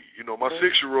going to read. My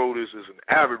 6-year-old is an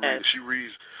avid reader. She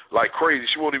reads like crazy.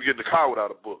 She won't even get in the car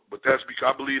without a book. But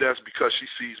I believe that's because she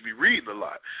sees me reading a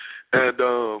lot. And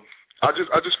I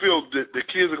just feel that the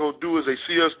kids are going to do as they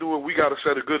see us doing. We got to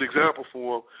set a good example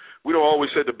for them. We don't always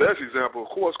set the best example,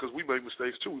 of course, because we make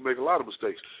mistakes too. We make a lot of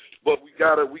mistakes, but we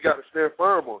gotta stand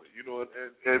firm on it,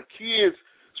 And kids,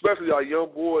 especially our young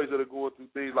boys that are going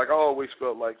through things, like I always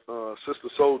felt like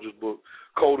Sister Soldier's book,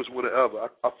 Coldest Winter Ever.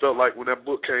 I felt like when that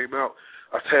book came out,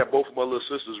 I had both of my little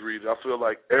sisters read it. I feel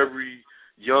like every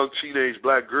young teenage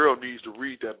black girl needs to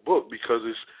read that book because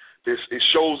it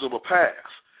shows them a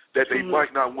path that they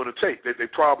might not want to take, that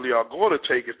they probably are going to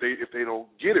take if they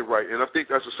don't get it right. And I think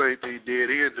that's the same thing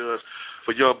Dead End does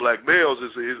for young black males,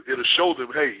 is it'll show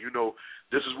them, hey,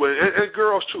 this is where, and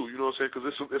girls too, you know what I'm saying,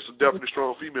 because it's some definitely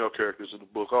strong female characters in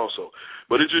the book also.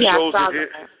 But it just shows that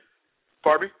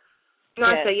pardon me?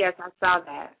 No, I said yes, I saw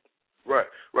that.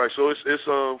 Right. So it's it's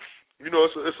a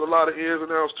lot of ins and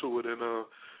outs to it, and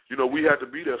we have to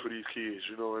be there for these kids,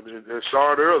 and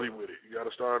start early with it. You got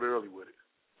to start early with it.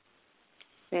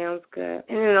 Sounds good.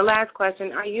 And then the last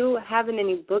question, are you having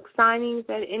any book signings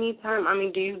at any time? I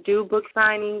mean, do you do book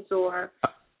signings or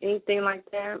anything like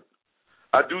that?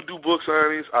 I do book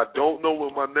signings. I don't know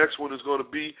what my next one is going to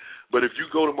be, but if you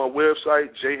go to my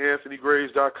website,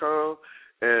 janthonygraves.com,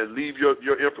 and leave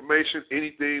your information,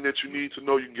 anything that you need to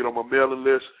know, you can get on my mailing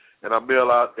list, and I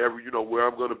mail out every, where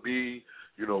I'm going to be,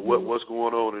 what's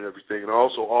going on and everything. And I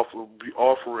also be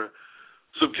offering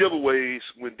some giveaways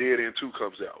when Dead End 2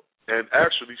 comes out. And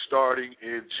actually, starting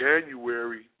in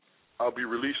January, I'll be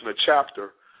releasing a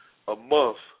chapter a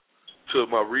month to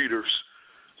my readers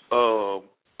of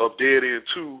Dead End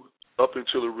 2 up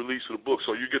until the release of the book.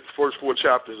 So you get the first 4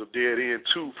 chapters of Dead End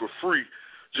 2 for free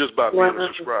just by being a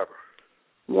subscriber.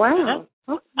 Wow.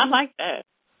 I like that.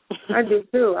 I do,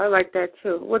 too. I like that,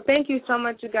 too. Well, thank you so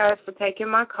much, you guys, for taking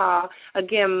my call.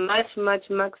 Again, much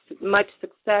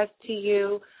success to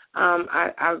you.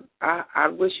 I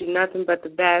wish you nothing but the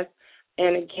best.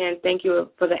 And again, thank you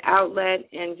for the outlet,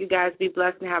 and you guys be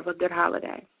blessed and have a good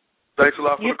holiday. Thanks a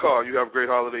lot for the call. You have a great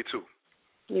holiday, too.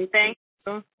 Thank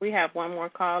you. We have one more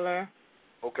caller.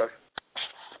 Okay.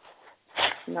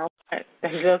 No, that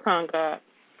just hung up.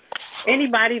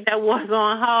 Anybody that was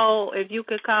on hold, if you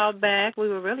could call back, we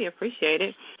would really appreciate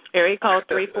it. Area code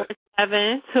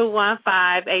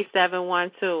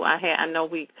 347-215-8712. I know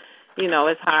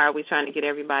it's hard. We're trying to get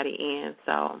everybody in,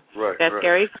 so that's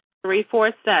area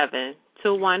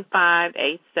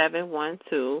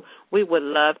 347-215-8712. We would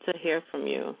love to hear from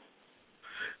you.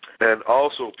 And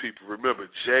also, people, remember,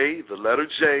 the letter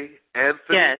J,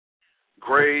 Anthony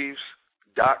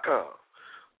Graves.com.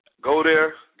 Go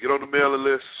there, get on the mailing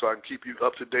list so I can keep you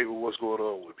up to date with what's going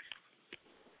on with me.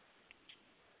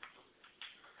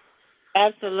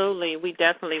 Absolutely. We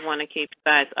definitely want to keep you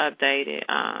guys updated.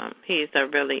 He's a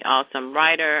really awesome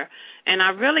writer. And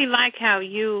I really like how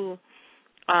you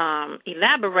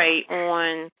elaborate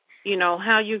on,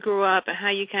 how you grew up and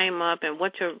how you came up and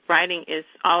what your writing is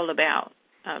all about.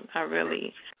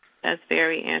 That's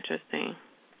very interesting.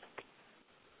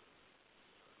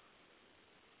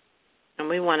 And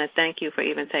we want to thank you for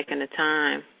even taking the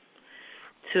time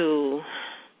to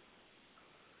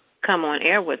come on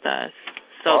air with us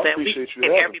so that we can get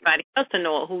everybody else to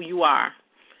know who you are.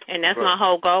 And that's my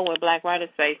whole goal with Black Writer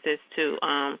Space, is to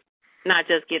not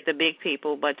just get the big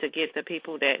people, but to get the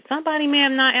people that somebody may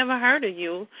have not ever heard of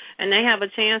you, and they have a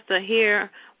chance to hear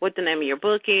what the name of your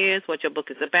book is, what your book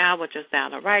is about, what your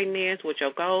style of writing is, what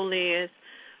your goal is,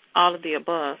 all of the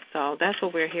above. So that's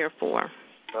what we're here for.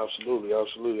 Absolutely. I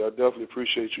definitely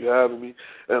appreciate you having me.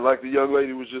 And like the young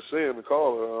lady was just saying, the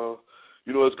caller,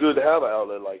 it's good to have an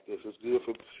outlet like this. It's good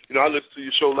for, I listened to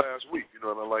your show last week, and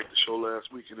I liked the show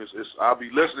last week, and I'll be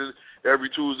listening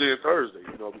every Tuesday and Thursday,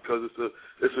 because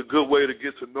it's a good way to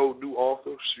get to know new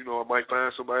authors. I might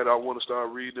find somebody that I want to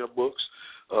start reading their books,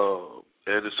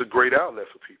 and it's a great outlet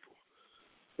for people.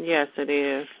 Yes, it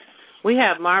is. We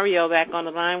have Mario back on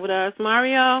the line with us.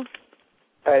 Mario?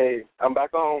 Hey, I'm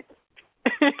back on.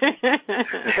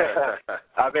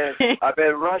 I've been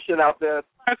rushing out there.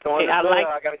 I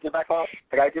gotta get back on.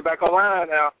 I gotta get back online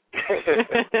now.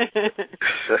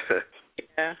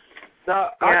 Yeah. No,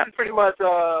 I just pretty much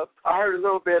I heard a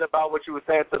little bit about what you were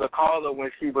saying to the caller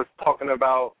when she was talking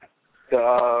about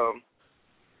the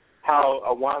how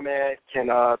a woman can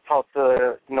talk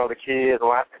to the kids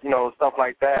or stuff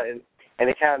like that, and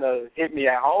it kind of hit me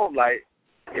at home like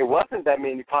it wasn't that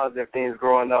many positive things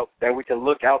growing up that we can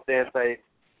look out there and say,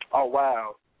 oh,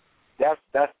 wow,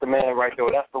 that's the man right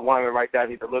there, that's the woman right there I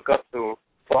need to look up to.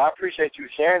 So I appreciate you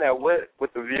sharing that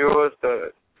with the viewers, to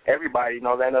everybody,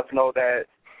 letting us know that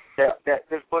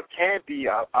this book can be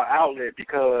an outlet,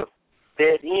 because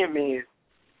dead end means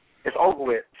it's over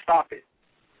with. Stop it.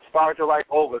 Start your life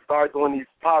over. Start doing these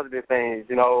positive things,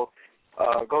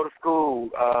 go to school,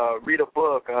 read a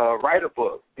book, write a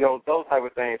book, those type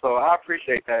of things. So I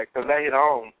appreciate that, because that hit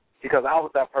home, because I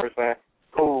was that person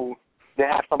who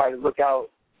didn't have somebody to look up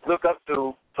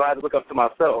to, so I had to look up to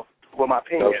myself with my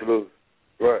opinion. Absolutely.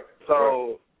 Right.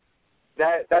 So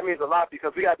that means a lot,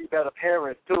 because we got to be better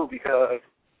parents, too, because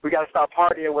we got to stop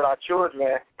partying with our children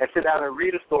and sit down and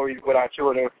read a story with our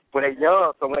children when they're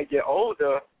young, so when they get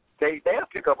older, they'll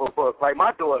pick up a book. Like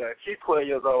my daughter, she's 12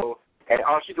 years old, and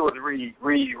all she do is read.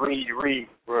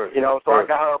 Right. So I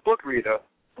got her a book reader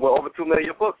with over 2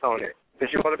 million books on it. If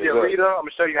you want to be a reader, I'm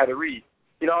going to show you how to read.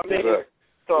 You know what I mean? Exactly.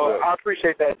 So I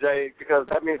appreciate that, Jay, because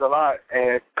that means a lot.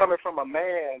 And coming from a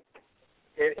man,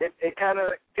 it kind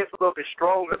of gets a little bit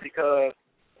stronger, because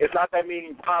it's not that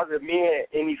many positive men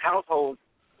in these households,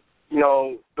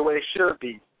 the way they should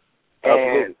be.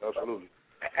 Absolutely.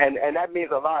 And that means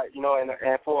a lot,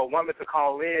 and for a woman to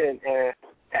call in and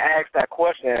ask that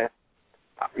question,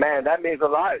 man, that means a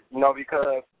lot,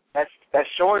 because that's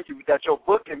showing you that your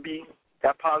book can be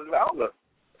that positive outlook.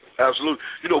 Absolutely.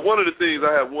 One of the things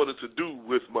I have wanted to do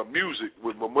with my music,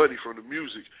 with my money from the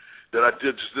music, that I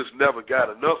just never got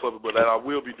enough of it, but that I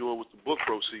will be doing with the book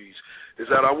proceeds, is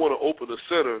that I want to open a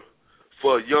center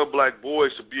for young black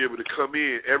boys to be able to come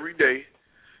in every day.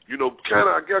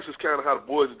 I guess it's kind of how the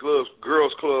Boys and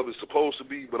Girls Club is supposed to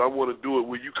be, but I want to do it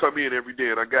where you come in every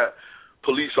day, and I got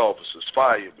police officers,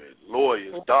 firemen,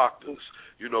 lawyers, doctors,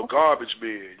 garbage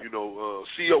men,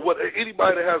 CEO,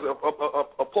 anybody that has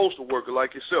a postal worker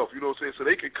like yourself, you know what I'm saying? So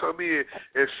they can come in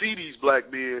and see these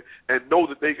black men and know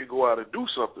that they can go out and do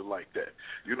something like that.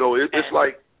 It's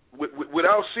like,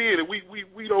 without seeing it,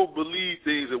 we don't believe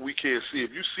things that we can't see.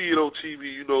 If you see it on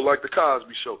TV, like the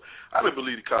Cosby Show. I didn't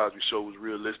believe the Cosby Show was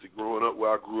realistic growing up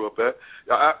where I grew up at.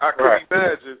 I couldn't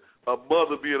imagine a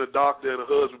mother being a doctor and a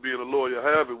husband being a lawyer,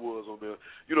 however it was on there.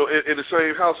 In the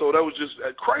same household, that was just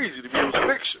crazy to me. It was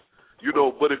fiction.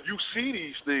 But if you see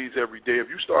these things every day, if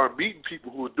you start meeting people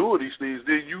who are doing these things,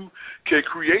 then you can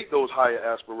create those higher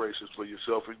aspirations for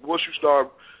yourself. And once you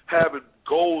start having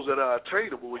goals that are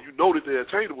attainable, and you know that they're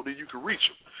attainable, then you can reach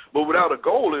them. But without a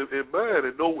goal in mind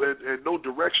and no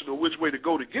direction or which way to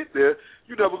go to get there,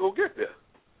 you're never going to get there.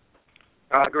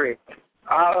 I agree.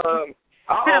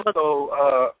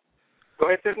 Go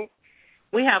ahead, Tiffany.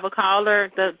 We have a caller.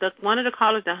 One of the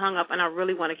callers that hung up, and I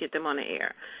really want to get them on the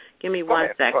air. Give me one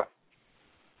second.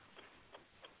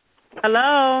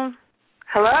 Hello.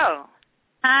 Hello.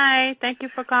 Hi. Thank you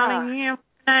for calling in.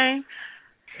 Hi.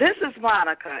 This is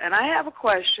Monica, and I have a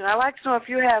question. I'd like to know if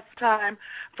you have time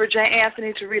for Jay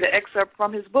Anthony to read an excerpt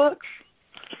from his book.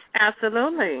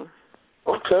 Absolutely.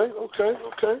 Okay.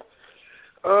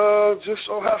 Just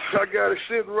so I got it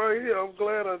sitting right here. I'm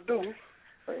glad I do.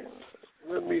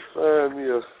 Let me find me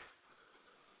a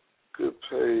good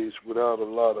page without a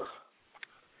lot of.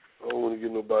 I don't want to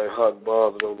get nobody hot and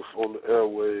bothered on the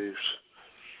airwaves,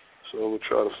 so I'm gonna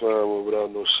try to find one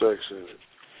without no sex in it.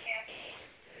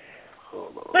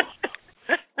 Hold on.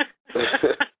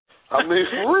 I mean,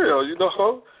 for real,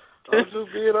 I'm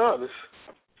just being honest.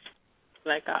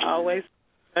 Like I always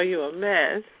tell you a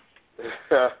mess.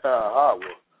 I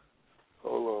will.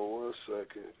 Hold on 1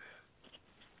 second.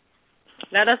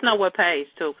 Let us know what page,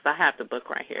 too, because I have the book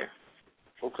right here.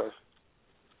 Okay.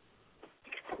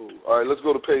 Cool. All right, let's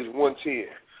go to page 110.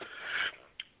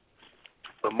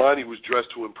 Imani was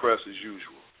dressed to impress as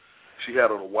usual. She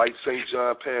had on a white St.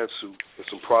 John pantsuit and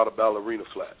some Prada ballerina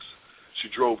flats. She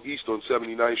drove east on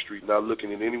 79th Street, not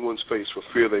looking in anyone's face for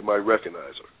fear they might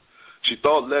recognize her. She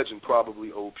thought Legend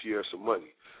probably owed Pierre some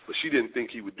money, but she didn't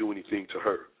think he would do anything to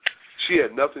her. She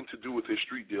had nothing to do with his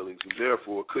street dealings and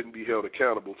therefore couldn't be held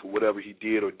accountable for whatever he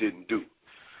did or didn't do.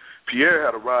 Pierre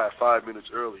had arrived 5 minutes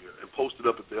earlier and posted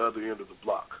up at the other end of the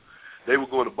block. They were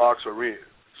going to box her in,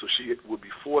 so she would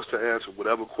be forced to answer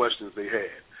whatever questions they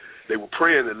had. They were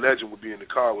praying that Legend would be in the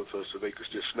car with her so they could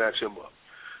just snatch him up.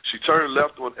 She turned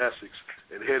left on Essex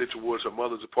and headed towards her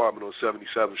mother's apartment on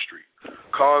 77th Street.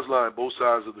 Cars lined both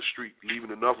sides of the street, leaving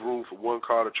enough room for one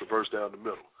car to traverse down the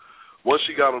middle. Once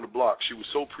she got on the block, she was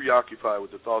so preoccupied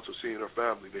with the thoughts of seeing her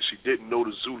family that she didn't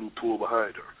notice Zulu pull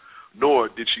behind her, nor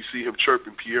did she see him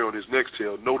chirping Pierre on his next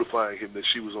tail, notifying him that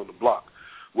she was on the block.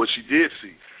 What she did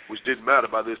see, which didn't matter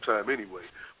by this time anyway,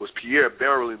 was Pierre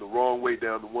barreling the wrong way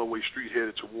down the one-way street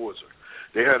headed towards her.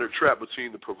 They had her trapped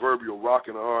between the proverbial rock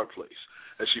and a hard place.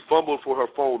 As she fumbled for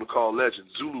her phone to call Legend,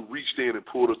 Zulu reached in and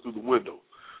pulled her through the window.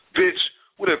 Bitch,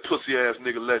 where that pussy-ass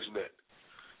nigga Legend at?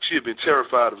 She had been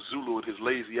terrified of Zulu and his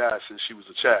lazy eyes since she was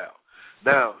a child.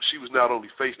 Now, she was not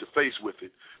only face-to-face with it,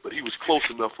 but he was close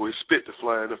enough for his spit to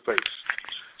fly in her face.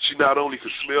 She not only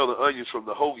could smell the onions from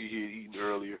the hoagie he had eaten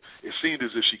earlier, it seemed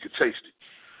as if she could taste it.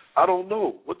 I don't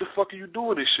know. What the fuck are you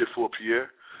doing this shit for,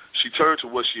 Pierre? She turned to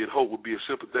what she had hoped would be a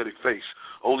sympathetic face,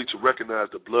 only to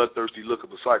recognize the bloodthirsty look of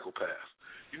a psychopath.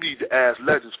 You need to ask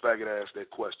Legend's faggot ass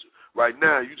that question. Right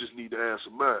now, you just need to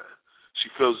answer mine. She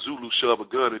felt Zulu shove a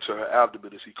gun into her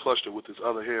abdomen as he clutched her with his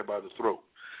other hand by the throat.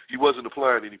 He wasn't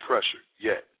applying any pressure,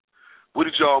 yet. Where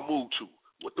did y'all move to?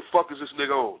 What the fuck is this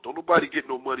nigga on? Don't nobody get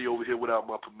no money over here without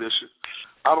my permission.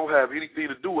 I don't have anything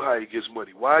to do with how he gets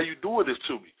money. Why are you doing this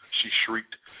to me? She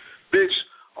shrieked. Bitch,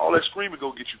 all that screaming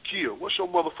gonna get you killed. What's your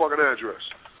motherfucking address?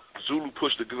 Zulu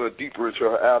pushed the gun deeper into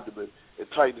her abdomen and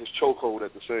tightened his chokehold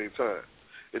at the same time.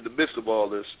 In the midst of all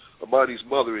this, Amani's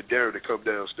mother and Darren had come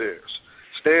downstairs.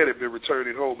 Stan had been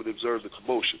returning home and observed the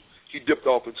commotion. He dipped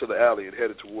off into the alley and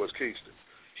headed towards Kingston.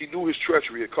 He knew his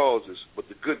treachery had caused this, but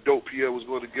the good dope Pierre was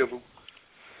going to give him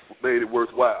made it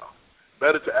worthwhile.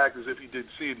 Better to act as if he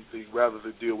didn't see anything rather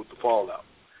than deal with the fallout.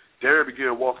 Darren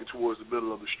began walking towards the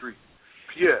middle of the street.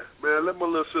 Pierre, man, let my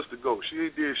little sister go. She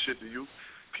ain't did shit to you.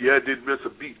 Pierre didn't miss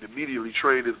a beat and immediately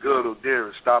trained his gun on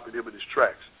Darren, stopping him in his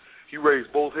tracks. He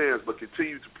raised both hands but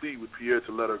continued to plead with Pierre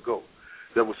to let her go.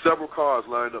 There were several cars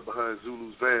lined up behind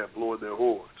Zulu's van, blowing their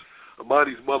horns.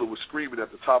 Amani's mother was screaming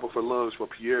at the top of her lungs for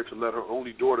Pierre to let her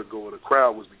only daughter go, and a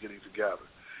crowd was beginning to gather.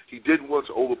 He didn't want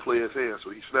to overplay his hand,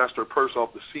 so he snatched her purse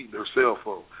off the seat and her cell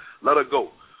phone. Let her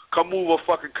go. Come move her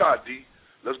fucking car, D.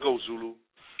 Let's go, Zulu.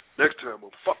 Next time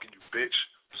I'm fucking you, bitch,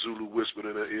 Zulu whispered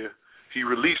in her ear. He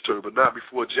released her, but not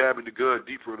before jabbing the gun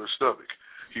deeper in her stomach.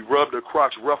 He rubbed her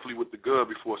crotch roughly with the gun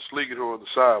before slinging her on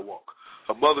the sidewalk.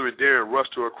 Her mother and Darren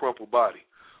rushed to her crumpled body.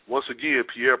 Once again,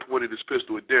 Pierre pointed his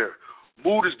pistol at Darren.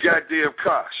 Move this goddamn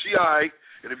car. She all right,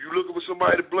 and if you're looking for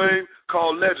somebody to blame,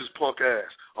 call Legend's punk ass.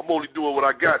 I'm only doing what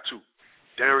I got to.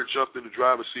 Darren jumped in the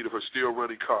driver's seat of her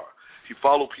still-running car. He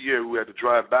followed Pierre, who had to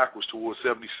drive backwards towards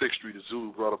 76th Street as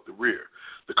Zulu brought up the rear.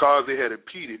 The cars they had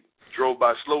impeded drove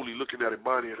by slowly, looking at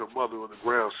Imani and her mother on the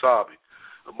ground, sobbing.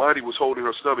 Imani was holding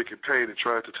her stomach in pain and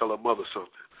trying to tell her mother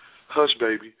something. Hush,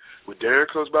 baby. When Darren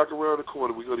comes back around the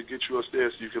corner, we're going to get you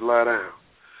upstairs so you can lie down.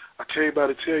 I came by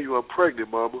to tell you I'm pregnant,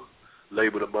 Mama,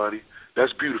 labored Imani.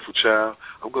 That's beautiful, child.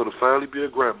 I'm going to finally be a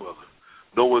grandmother.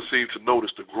 No one seemed to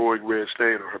notice the growing red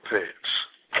stain on her pants.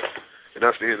 And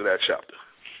that's the end of that chapter.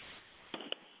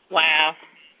 Wow.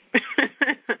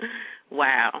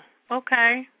 Wow.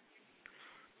 Okay.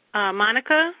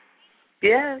 Monica?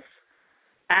 Yes.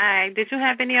 Hi. Did you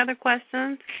have any other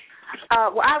questions?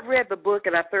 Well, I've read the book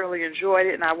and I thoroughly enjoyed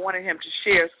it, and I wanted him to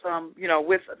share some,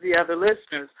 with the other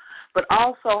listeners. But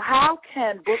also, how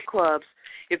can book clubs,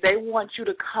 if they want you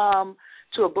to come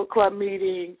to a book club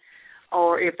meeting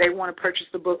or if they want to purchase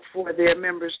the book for their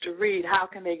members to read, how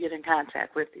can they get in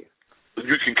contact with you?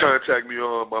 You can contact me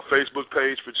on my Facebook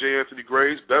page for J. Anthony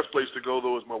Graves. Best place to go,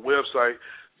 though, is my website,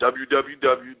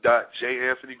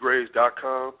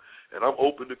 www.janthonygraves.com. And I'm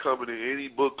open to coming to any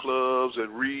book clubs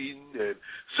and reading and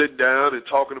sitting down and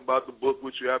talking about the book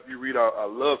with you after you read. I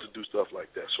love to do stuff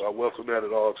like that, so I welcome that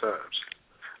at all times.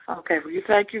 Okay, well,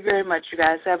 thank you very much. You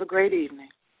guys have a great evening.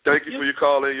 Thank you for your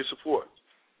call and your support.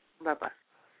 Bye-bye.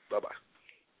 Bye-bye.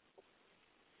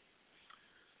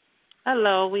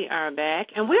 Hello, we are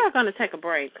back, and we are going to take a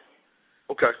break.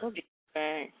 Okay. We'll be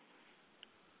back.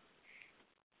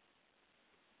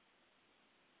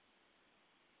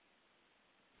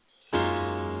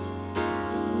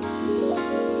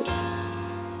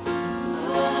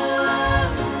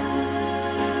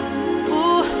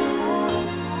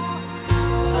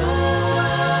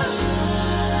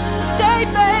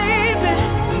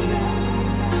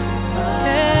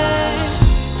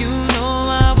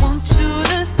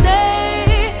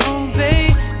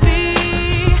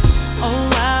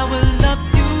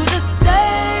 You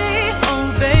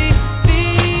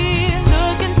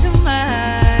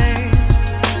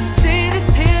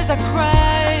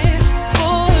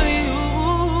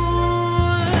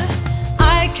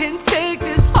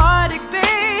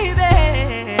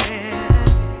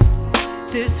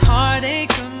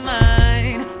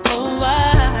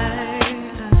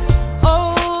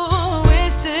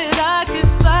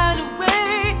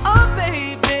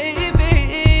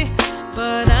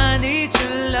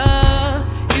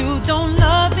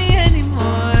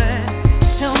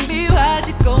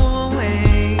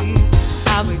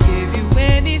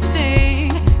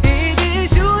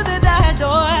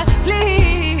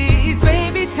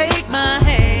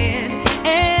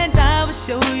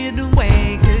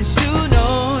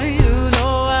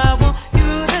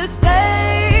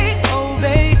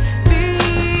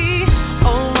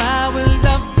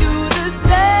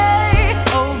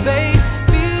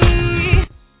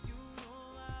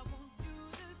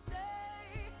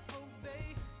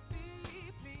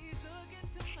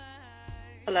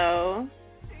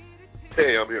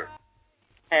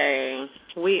Okay,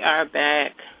 we are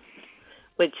back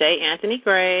with J. Anthony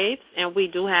Graves, and we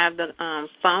do have the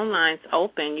phone lines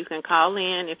open. You can call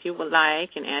in if you would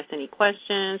like and ask any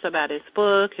questions about his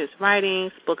book, his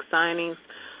writings, book signings,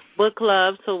 book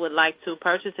clubs who would like to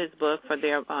purchase his book for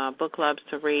their book clubs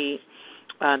to read.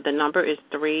 The number is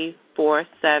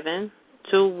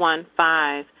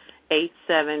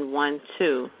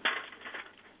 347-215-8712.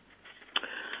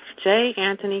 J.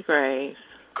 Anthony Graves.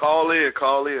 Call in.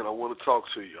 I want to talk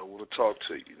to you.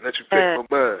 Let you pick my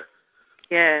mind.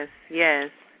 Yes.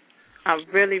 I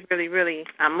really,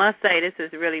 I must say this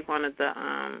is really one of the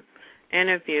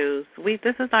interviews.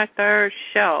 This is our third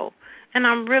show, and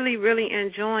I'm really,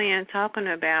 enjoying talking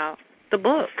about the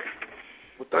book.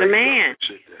 Well, the man.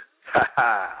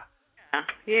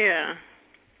 Yeah.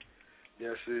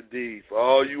 Yes, indeed. For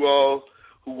all you all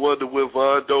who wonder where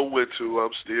Vondo went to,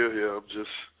 I'm still here. I'm just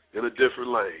in a different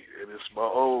lane, and it's my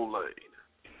own lane.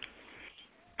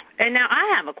 And now I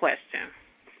have a question.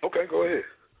 Okay, go ahead.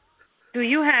 Do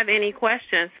you have any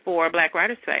questions for Black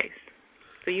Writer Space?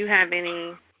 Do you have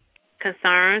any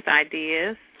concerns,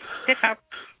 ideas? Pick up.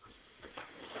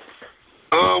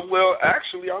 Well,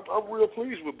 actually, I'm real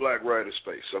pleased with Black Writer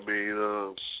Space. I mean,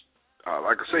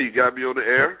 like I say, you got me on the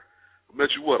air. I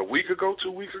met you, a week ago,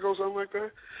 2 weeks ago, something like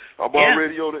that? I'm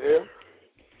already on the air.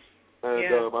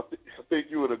 And I think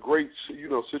you're in a great,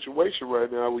 situation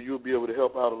right now where you'll be able to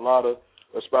help out a lot of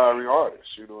aspiring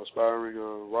artists, aspiring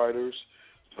writers,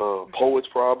 poets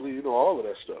probably, all of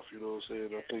that stuff, you know what I'm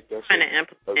saying? I think that's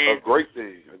a great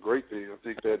thing, I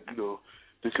think that,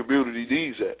 the community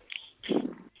needs that.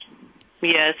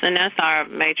 Yes, and that's our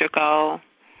major goal.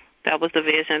 That was the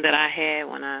vision that I had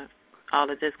when all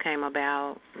of this came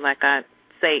about. Like I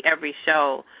say every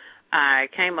show, I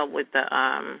came up with the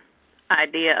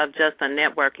idea of just a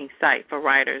networking site for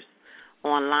writers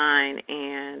online,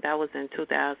 and that was in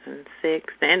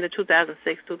 2006, the end of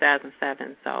 2006,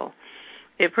 2007. So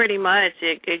it pretty much,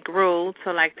 it grew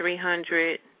to like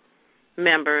 300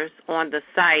 members on the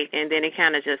site, and then it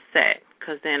kind of just set,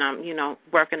 because then I'm,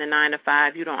 working a 9 to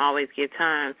 5. You don't always get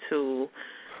time to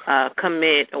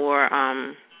commit or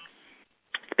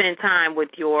spend time with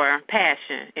your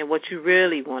passion and what you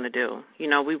really want to do.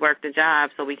 We work the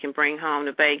job so we can bring home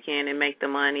the bacon and make the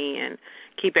money and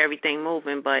keep everything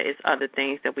moving, but it's other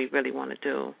things that we really want to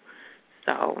do.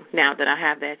 So now that I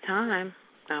have that time,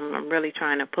 I'm really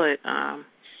trying to put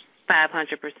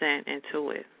 500%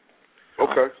 into it.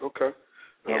 Okay.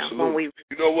 Yeah, absolutely.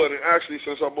 You know what? And actually,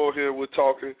 since I'm on here, we're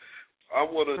talking, I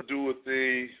want to do a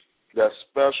thing that's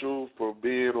special for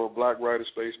being on Black Writer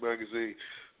Space magazine.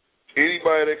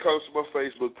 Anybody that comes to my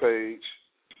Facebook page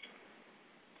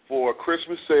for a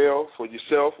Christmas sale for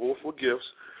yourself or for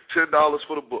gifts, $10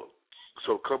 for the book.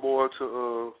 So come on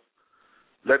to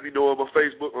let me know on my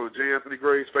Facebook, on the J. Anthony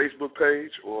Graves Facebook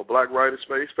page or Black Writer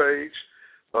Space page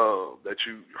that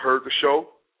you heard the show,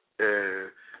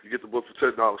 and you get the book for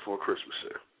 $10 for a Christmas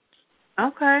sale.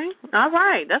 Okay. All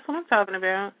right. That's what I'm talking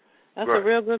about. That's right. A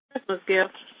real good Christmas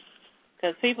gift,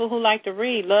 because people who like to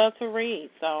read love to read.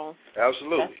 So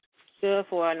absolutely. That's good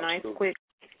for a nice, quick,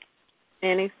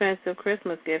 inexpensive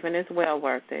Christmas gift, and it's well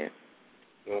worth it.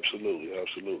 Absolutely.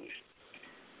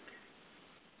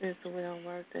 It's well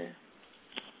worth it.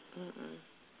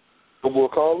 No more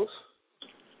callers?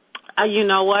 You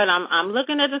know what? I'm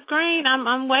looking at the screen.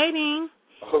 I'm waiting.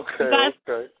 Okay. You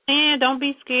guys, don't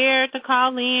be scared to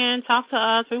call in. Talk to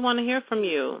us. We want to hear from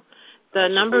you. The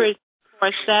number is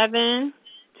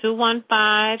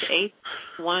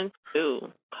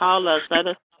 47215-812. Call us. Let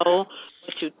us know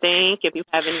what you think. If you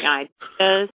have any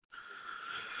ideas.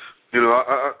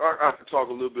 I can talk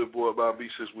a little bit more about me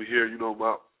since we're here.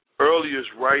 My earliest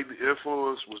writing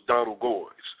influence was Donald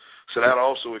Goines. So that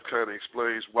also kind of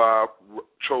explains why I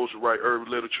chose to write urban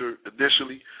literature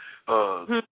initially.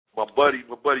 My buddy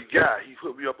Guy, he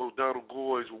put me up on Donald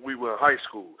Goines when we were in high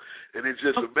school. And it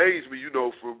just amazed me,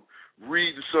 from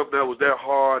reading something that was that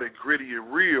hard and gritty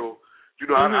and real. I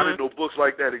didn't know books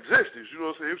like that existed. You know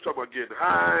what I'm saying? He was talking about getting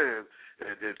high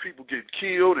and people getting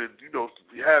killed and,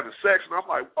 having sex. And I'm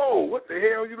like, whoa, what the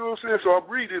hell? You know what I'm saying? So I'm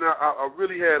reading. I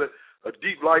really had a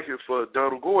deep liking for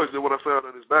Donald Goines. Then when I found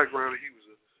out his background, he was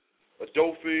a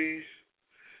dope fiend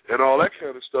and all that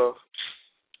kind of stuff,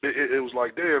 it was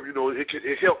like, damn,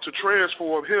 it helped to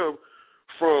transform him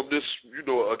from this,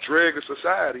 a drag of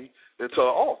society into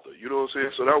an author, you know what I'm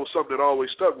saying? So that was something that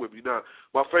always stuck with me. Now,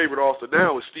 my favorite author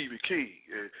now is Stephen King.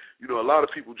 And, a lot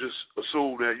of people just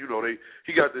assume that,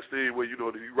 he got this thing where, he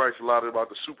writes a lot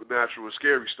about the supernatural and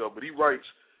scary stuff, but he writes,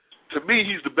 to me,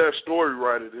 he's the best story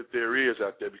writer that there is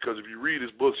out there, because if you read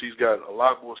his books, he's got a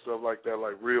lot more stuff like that,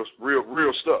 like real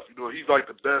stuff. He's like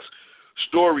the best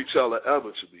storyteller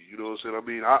ever to me. You know what I'm saying? I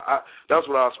mean, I that's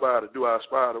what I aspire to do. I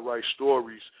aspire to write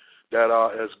stories that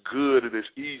are as good and as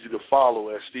easy to follow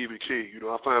as Stephen King. You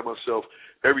know, I find myself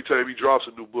every time he drops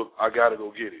a new book, I got to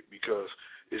go get it because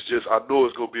it's just I know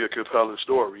it's going to be a compelling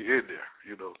story in there,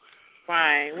 you know.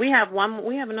 Right. We have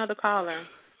another caller.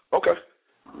 Okay.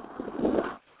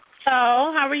 So,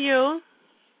 how are you?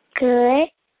 Good.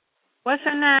 What's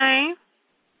your name?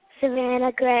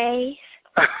 Savannah Grace.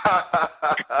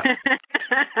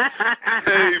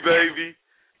 Hey, baby.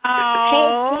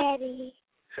 Oh. Hey, Daddy.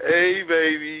 Hey,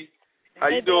 baby. How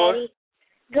hey, you doing?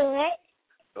 Daddy.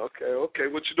 Good. Okay.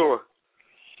 What you doing?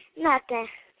 Nothing.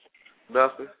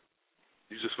 Nothing?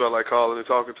 You just felt like calling and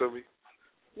talking to me?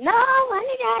 No, I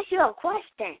need to ask you a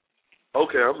question.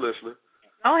 Okay, I'm listening.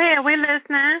 Go ahead, we're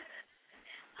listening.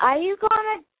 Are you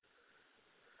going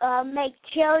to make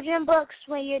children books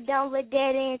when you're done with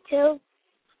Dead End 2?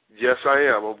 Yes, I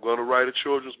am. I'm going to write a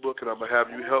children's book, and I'm going to have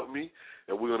you help me,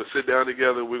 and we're going to sit down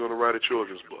together, and we're going to write a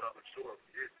children's book.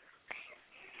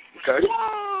 Okay?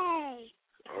 Yay!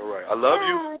 All right. I love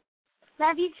you.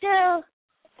 Love you, too.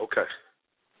 Okay.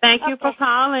 Thank you for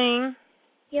calling.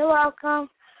 You're welcome.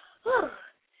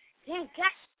 Thank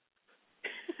God.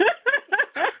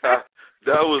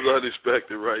 That was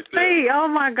unexpected right there. Hey, oh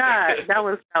my God, that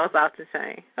was off the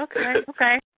chain. Okay.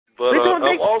 But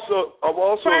I'm also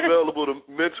available to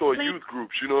mentor Please. youth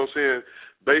groups. You know what I'm saying?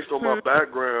 Based on my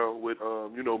background with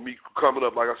me coming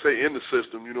up, like I say, in the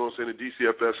system. You know what I'm saying? The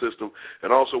DCFS system,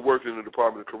 and also working in the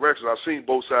Department of Corrections. I've seen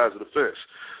both sides of the fence,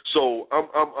 so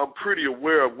I'm pretty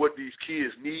aware of what these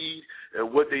kids need and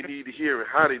what they need to hear and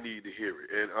how they need to hear it.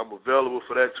 And I'm available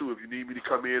for that too. If you need me to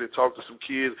come in and talk to some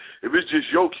kids, if it's just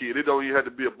your kid, it don't even have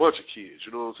to be a bunch of kids.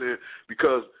 You know what I'm saying?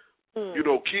 Because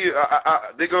kids,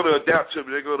 they're gonna adapt to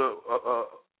me. They're gonna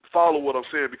follow what I'm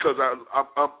saying because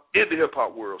I'm in the hip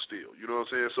hop world still. You know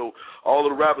what I'm saying? So all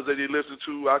of the rappers that they listen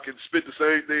to, I can spit the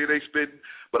same thing they spitting,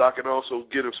 but I can also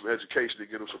get them some education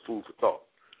and get them some food for thought.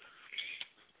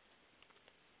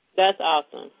 That's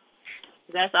awesome.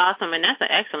 And that's an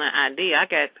excellent idea. I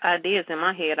got ideas in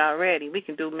my head already. We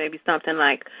can do maybe something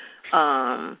like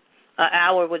an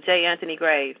hour with J. Anthony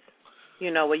Graves,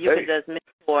 where you can just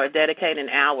mentor, dedicate an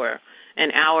hour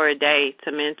a day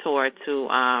to mentor to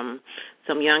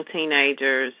some young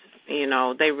teenagers.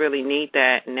 They really need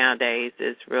that nowadays.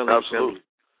 It's really, Absolutely.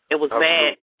 It was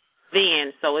bad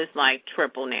then, so it's like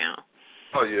triple now.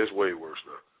 Oh, yeah, it's way worse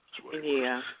now.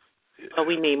 Yeah. So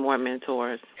we need more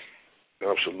mentors.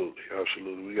 Absolutely.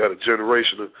 We got a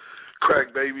generation of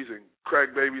crack babies and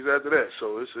crack babies after that.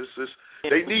 So it's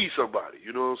they need somebody.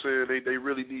 You know what I'm saying? They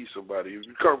really need somebody. If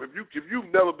you've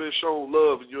never been shown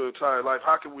love in your entire life,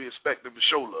 how can we expect them to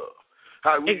show love?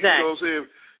 Exactly.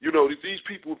 You know what I'm saying? These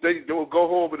people, they don't go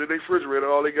home and in their refrigerator,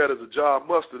 all they got is a jar of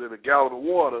mustard and a gallon of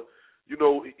water.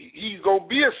 He's going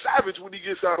to be a savage when he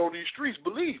gets out on these streets,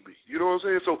 believe me. You know what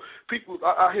I'm saying? So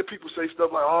I hear people say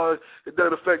stuff like, oh, it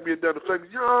doesn't affect me, it doesn't affect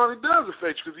me. It does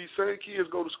affect you because these same kids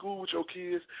go to school with your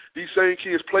kids. These same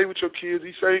kids play with your kids.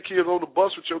 These same kids on the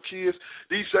bus with your kids.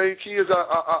 These same kids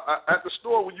are at the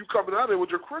store when you coming out there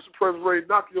with your Christmas present ready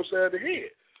to knock you upside the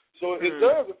head. So it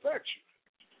does affect you.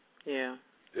 Yeah.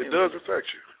 It does affect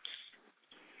you.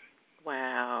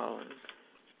 Wow.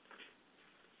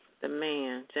 The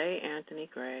man, J. Anthony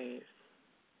Graves.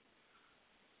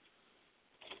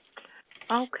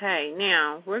 Okay,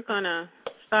 now we're going to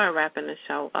start wrapping the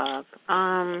show up.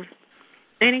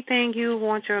 Anything you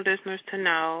want your listeners to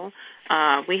know?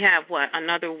 We have,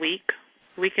 another week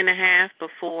and a half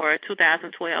before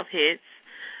 2012 hits.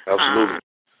 Absolutely.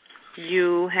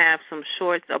 You have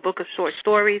a book of short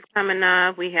stories coming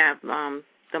up. We have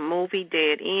the movie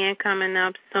Dead End coming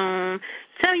up soon.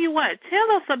 Tell you what,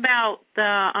 tell us about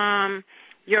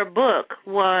your book.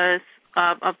 Was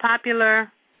a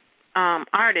popular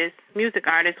music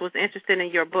artist was interested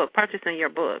in your book, purchasing your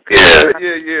book. Yeah.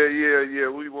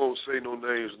 We won't say no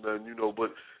names or nothing,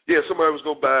 but somebody was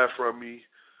gonna buy it from me,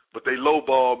 but they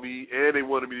lowballed me and they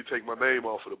wanted me to take my name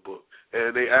off of the book,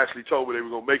 and they actually told me they were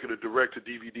gonna make it a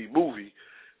direct-to-DVD movie.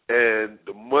 And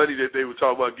the money that they were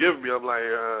talking about giving me, I'm like,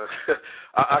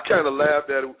 I kind of laughed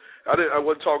at it. I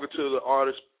wasn't talking to the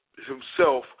artist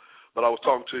himself, but I was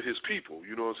talking to his people.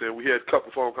 You know what I'm saying? We had a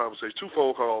couple phone conversations, 2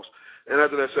 phone calls, and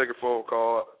after that second phone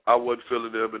call, I wasn't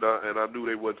feeling them, and I knew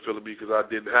they wasn't feeling me because I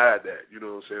didn't hide that. You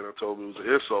know what I'm saying? I told them it was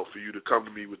an insult for you to come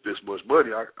to me with this much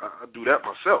money. I do that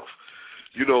myself.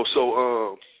 So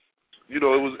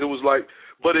it was like.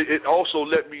 But it also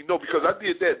let me know, because I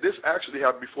did that. This actually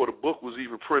happened before the book was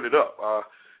even printed up.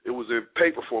 It was in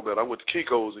paper format. I went to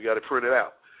Kinko's and got it printed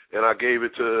out, and I gave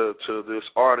it to this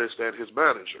artist and his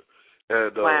manager.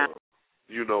 And wow.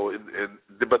 You know,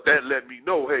 but that let me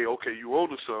know, hey, okay, you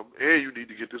own something, and you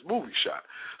need to get this movie shot.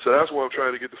 So that's why I'm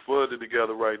trying to get the funding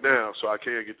together right now, so I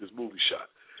can get this movie shot,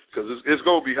 because it's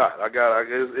gonna be hot.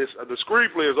 The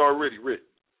screenplay is already written.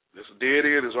 This Dead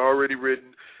End is already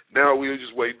written. Now we're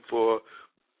just waiting for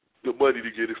the money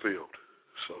to get it filmed.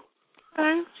 So.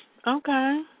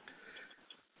 Okay.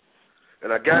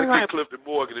 And I got to get Clifton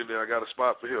Morgan in there. I got a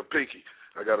spot for him. Pinky.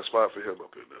 I got a spot for him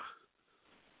up in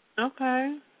there.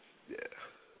 Okay. Yeah.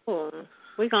 Cool.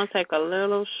 We're going to take a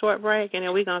little short break, and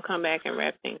then we're going to come back and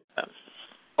wrap things up.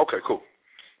 Okay, cool.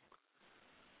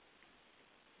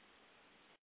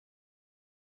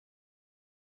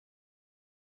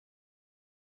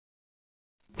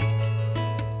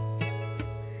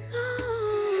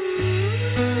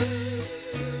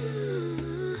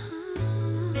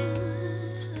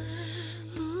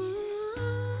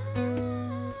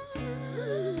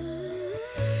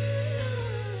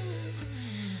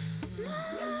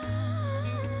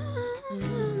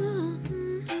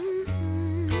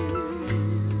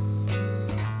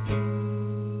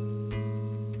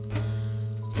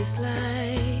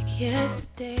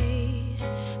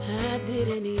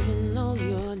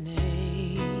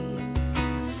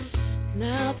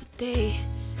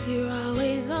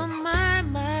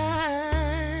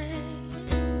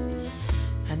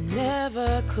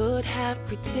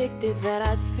 That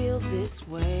I'd feel this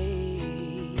way.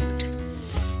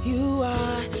 You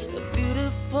are a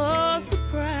beautiful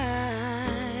surprise,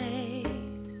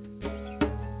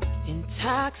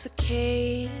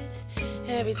 intoxicated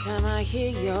every time I hear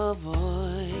your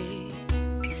voice.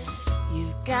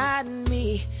 You've gotten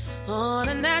me on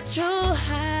a natural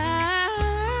high.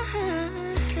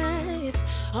 It's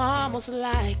almost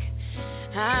like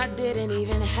I didn't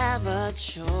even have a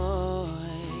choice.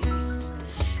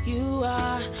 You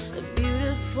are a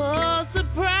beautiful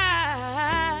surprise.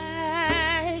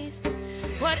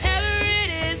 Whatever it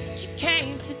is you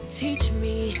came to teach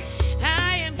me,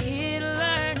 I am here to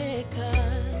learn it,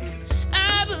 'cause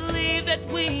I believe that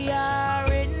we are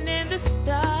written in the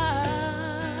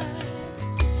stars.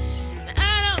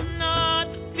 I don't know what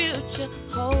the future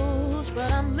holds,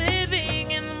 but I'm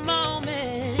living in the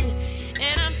moment,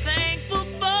 and I'm thankful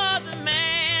for the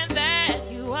man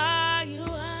that you are.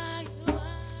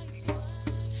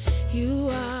 You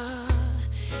are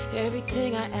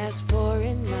everything I asked for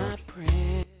in my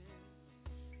prayer.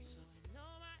 So I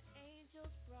know my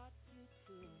angels brought you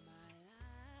to my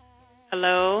life.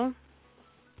 Hello?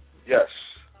 Yes.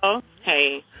 Oh,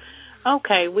 hey.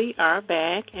 Okay, we are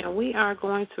back, and we are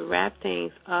going to wrap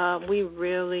things up. We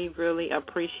really, really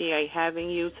appreciate having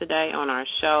you today on our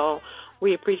show.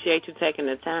 We appreciate you taking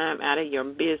the time out of your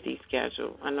busy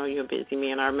schedule. I know you're a busy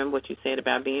man. I remember what you said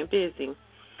about being busy.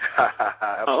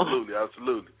 Absolutely.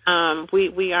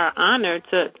 We are honored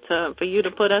for you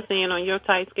to put us in on your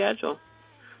tight schedule.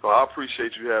 Well, I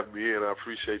appreciate you having me in. I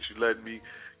appreciate you letting me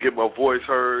get my voice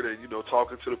heard, and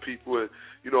talking to the people, and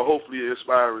hopefully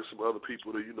inspiring some other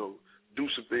people to do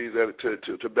some things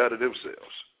to better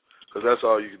themselves. Because that's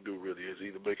all you can do really, is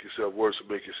either make yourself worse or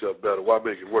make yourself better. Why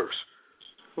make it worse?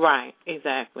 Right.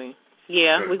 Exactly.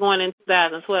 Yeah. We're going into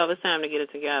 2012. It's time to get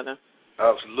it together.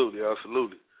 Absolutely.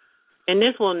 And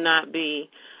this will not be,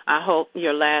 I hope,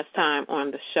 your last time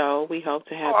on the show. We hope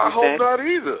to have you back. I hope not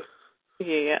either.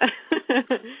 Yeah.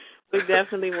 We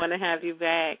definitely want to have you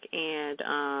back, and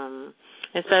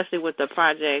especially with the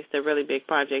projects, the really big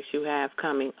projects you have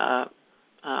coming up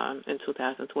in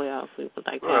 2012. We would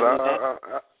like to have you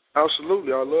back.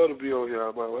 Absolutely. I'd love to be on here.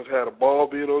 I've had a ball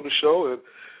being on the show, and,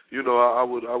 I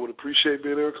would appreciate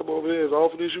being able to come over here as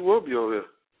often as you want me on here.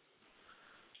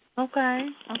 Okay.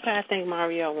 I think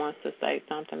Mario wants to say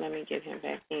something. Let me get him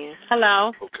back in.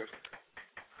 Hello. Okay.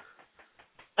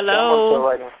 Hello. Yeah, I'm on the show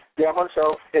right now. Yeah, I'm on the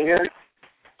show. Can you hear me?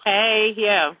 Hey,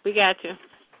 yeah, we got you.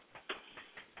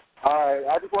 All right.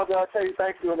 I just wanted to tell you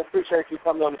thank you and appreciate you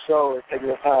coming on the show and taking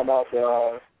the time out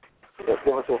to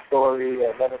give us your story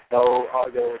and let us know all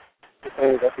the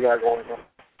things that you got going on.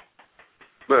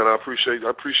 Man, I appreciate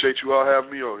you all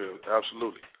having me on here.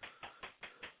 Absolutely.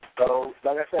 So,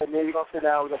 like I said, me and you going to sit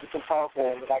down, we're going to do some talking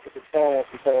when I get the chance,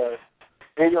 because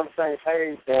being on the same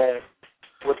page that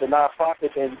with the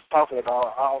nonprofit that you're talking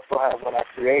about, I also have one I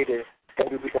created.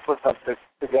 Maybe we can put something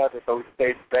together so we can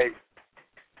stay safe.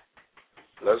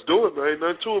 Let's do it, man. Ain't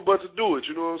nothing to it but to do it.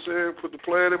 You know what I'm saying? Put the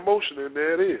plan in motion, and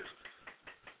there it is.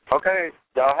 Okay.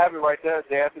 Y'all have it right there.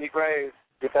 J. Anthony Graves.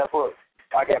 Get that book.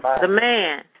 I get mine. The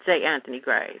man, J. Anthony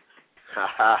Graves.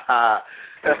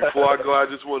 And before I go, I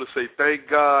just want to say thank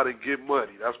God and get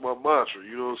money. That's my mantra.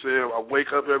 You know what I'm saying? I wake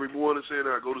up every morning saying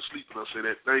that. I go to sleep and I say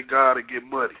that. Thank God and get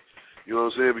money. You know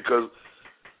what I'm saying? Because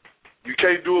you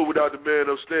can't do it without the man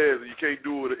upstairs, and you can't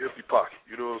do it with an empty pocket.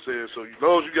 You know what I'm saying? So as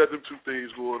long as you got them two things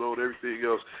going on, everything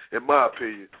else, in my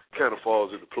opinion, kind of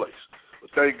falls into place. But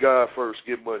thank God first,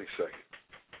 get money second.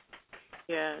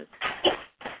 Yes.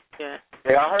 Yes.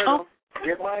 Yeah, I heard him.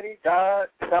 Get money,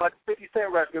 God. It sound like a 50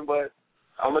 Cent record, but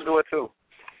I'm going to do it too.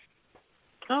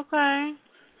 Okay.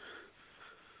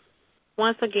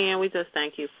 Once again, we just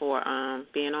thank you for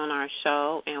being on our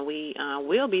show, and we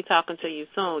will be talking to you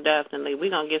soon, definitely. We're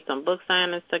going to get some book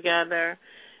signings together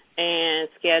and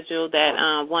schedule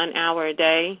that 1 hour a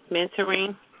day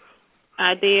mentoring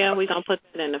idea. We're going to put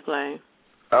that into play.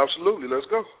 Absolutely. Let's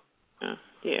go.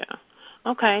 Yeah.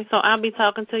 Okay, so I'll be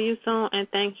talking to you soon, and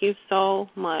thank you so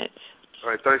much. All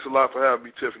right, thanks a lot for having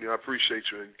me, Tiffany. I appreciate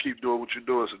you, and keep doing what you're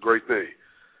doing. It's a great thing.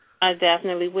 I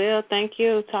definitely will. Thank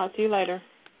you. Talk to you later.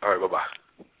 All right,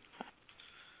 bye-bye.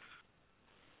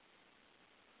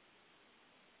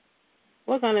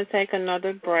 We're going to take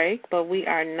another break, but we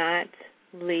are not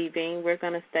leaving. We're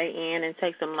going to stay in and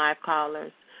take some live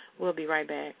callers. We'll be right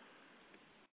back.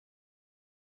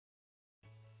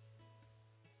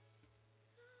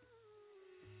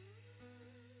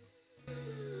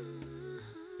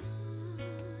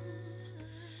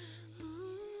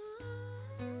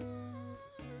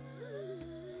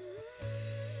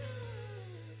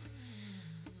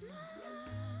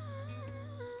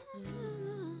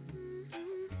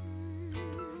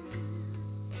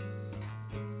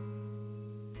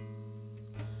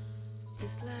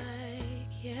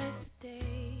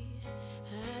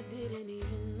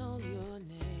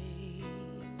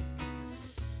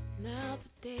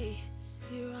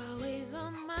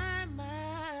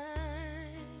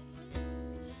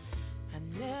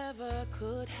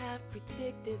 Could have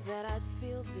predicted that I'd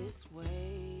feel this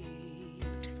way.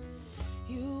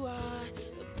 You are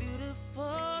a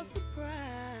beautiful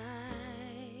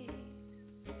surprise,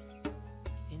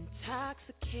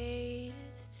 intoxicated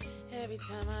every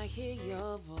time I hear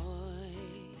your voice.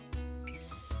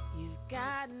 You've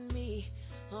gotten me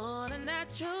on a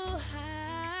natural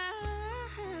high.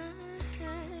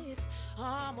 It's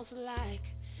almost like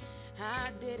I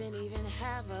didn't even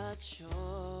have a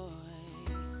choice.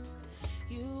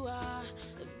 You are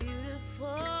a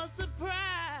beautiful surprise.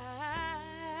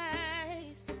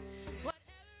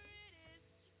 Whatever it is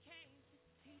you came to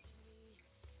teach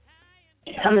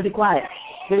me. Tell me to be quiet.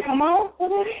 Did it come on?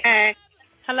 Hey.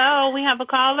 Hello, we have a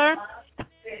caller?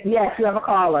 Yes, you have a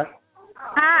caller.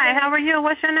 Hi, how are you?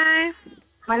 What's your name?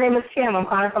 My name is Kim. I'm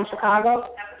calling from Chicago.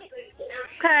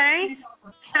 Okay.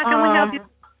 How can we help you?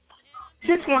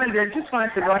 Just wanted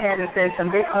to go ahead and send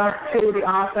some big ups to the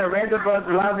author. Read the book,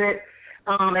 love it.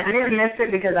 And I didn't miss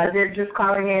it because I did just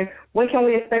calling in. When can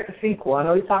we expect a sequel? I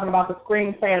know he's talking about the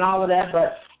screenplay and all of that,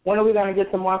 but when are we going to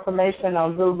get some more information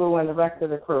on Zulu and the rest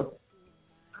of the crew?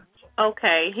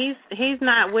 Okay, he's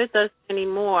not with us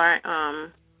anymore.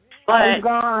 But oh, he's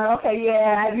gone. Okay,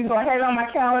 yeah. You go ahead on my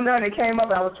calendar and it came up.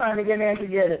 I was trying to get in to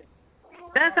get it.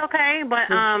 That's okay,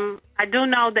 but I do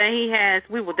know that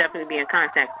we will definitely be in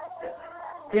contact.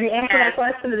 Did he answer that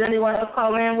question? Did anyone else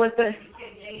call in with it?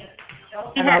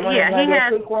 He has.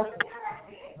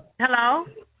 Hello?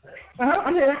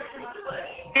 I'm here.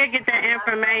 He'll get that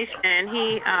information.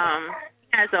 He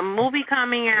has a movie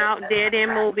coming out, Dead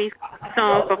End movie,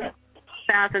 soon for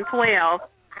 2012,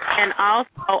 and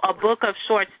also a book of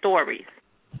short stories.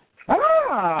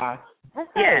 Ah.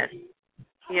 Okay.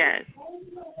 Yes.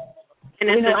 And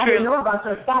I didn't know about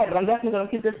your site, but I'm definitely going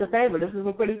to keep this a favorite. This is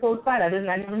a pretty cool site. I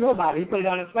never knew about it. He put it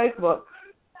on his Facebook.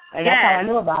 And that's how I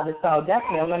knew about it. So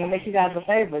definitely, I'm going to make you guys a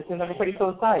favor. It's a pretty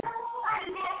cool site.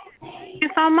 Thank you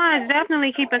so much.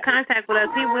 Definitely keep in contact with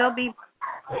us. He will be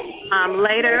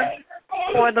later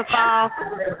for the fall.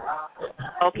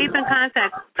 So keep in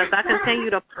contact with us. I continue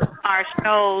to post our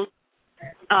shows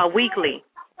weekly.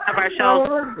 Have our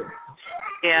shows.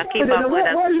 Yeah, keep up with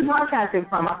us. Where are you broadcasting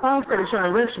from? My phone's pretty sure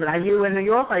in Richmond. Are you in New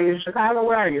York? Are you in Chicago?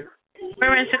 Where are you?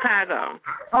 We're in Chicago.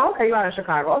 Oh, okay, you are in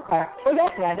Chicago. Okay. Well,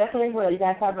 I definitely will. You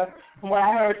guys have from what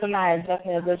I heard tonight, it's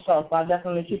definitely a good show, so I'll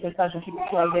definitely keep in touch and keep it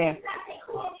plugged in.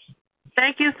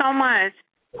 Thank you so much.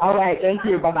 All right, thank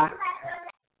you. Bye-bye.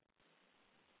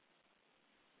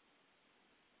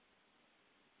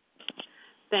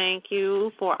 Thank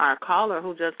you for our caller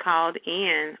who just called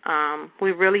in.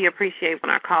 We really appreciate when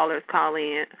our callers call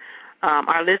in,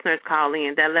 our listeners call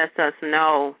in. That lets us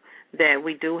know that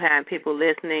we do have people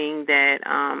listening, that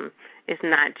it's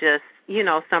not just,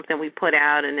 something we put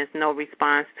out and there's no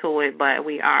response to it, but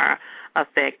we are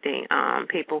affecting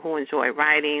people who enjoy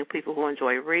writing, people who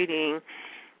enjoy reading,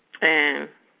 and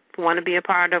want to be a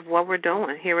part of what we're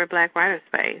doing here at Black Writer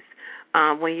Space.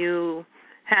 When you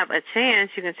have a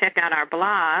chance, you can check out our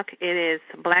blog. It is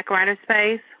Black Writer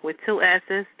Space with 2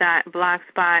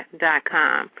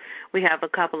 S's.blogspot.com. We have a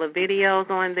couple of videos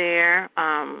on there.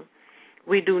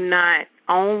 We do not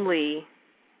only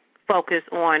focus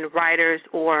on writers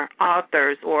or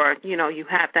authors or, you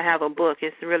have to have a book.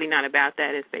 It's really not about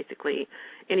that. It's basically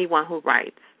anyone who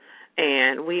writes.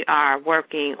 And we are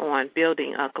working on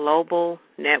building a global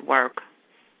network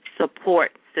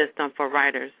support system for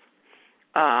writers.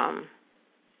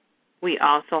 We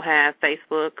also have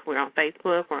Facebook. We're on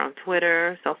Facebook. We're on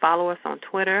Twitter. So follow us on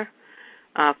Twitter.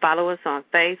 Follow us on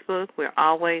Facebook. We're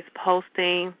always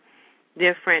posting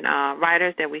different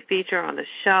writers that we feature on the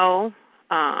show.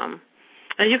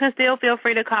 And you can still feel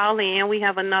free to call in. We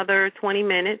have another 20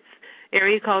 minutes.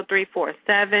 Area code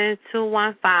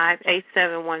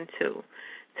 347-215-8712.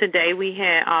 Today we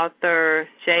had author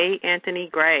J. Anthony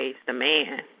Graves, the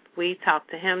man. We talked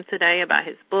to him today about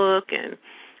his book, and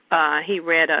he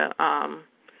read a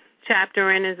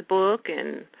chapter in his book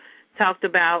and talked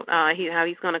about how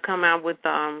he's going to come out with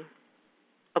a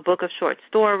book of short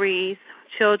stories,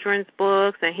 children's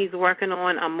books, and he's working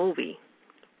on a movie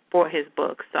for his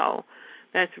book. So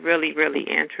that's really, really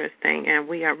interesting, and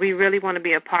we really want to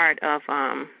be a part of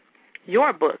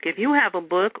your book. If you have a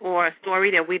book or a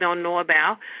story that we don't know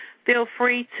about, feel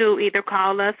free to either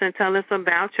call us and tell us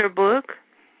about your book,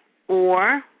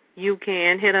 or you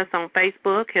can hit us on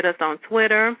Facebook, hit us on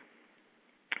Twitter.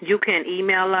 You can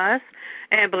email us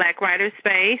at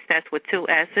blackwriterspace, that's with 2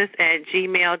 S's,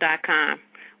 @gmail.com.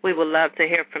 We would love to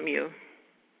hear from you.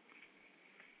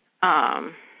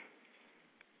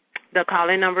 The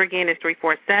call-in number again is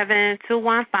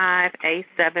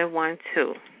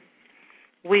 347-215-8712.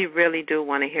 We really do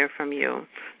want to hear from you.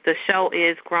 The show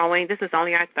is growing. This is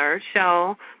only our 3rd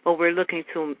show, but we're looking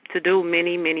to do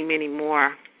many, many, many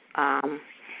more.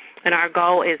 And our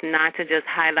goal is not to just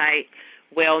highlight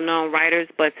well-known writers,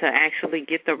 but to actually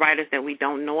get the writers that we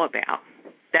don't know about.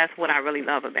 That's what I really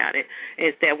love about it,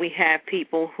 is that we have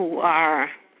people who are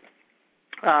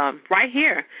right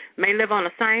here, may live on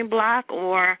the same block,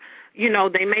 or,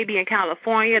 they may be in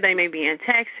California, they may be in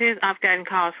Texas. I've gotten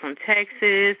calls from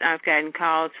Texas. I've gotten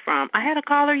calls I had a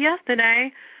caller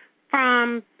yesterday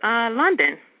from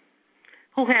London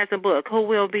who has a book, who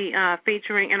will be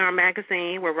featuring in our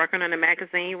magazine. We're working on a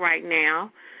magazine right now.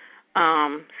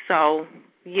 So,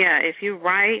 yeah, if you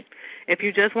write, if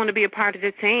you just want to be a part of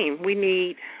the team, we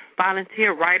need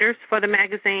volunteer writers for the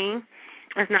magazine.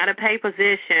 It's not a paid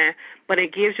position, but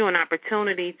it gives you an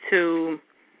opportunity to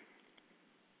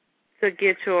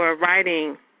get your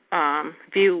writing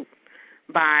viewed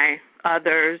by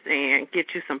others and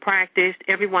get you some practice.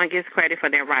 Everyone gets credit for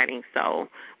their writing, so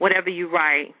whatever you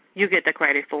write, you get the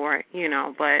credit for it,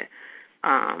 but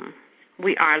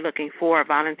we are looking for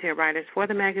volunteer writers for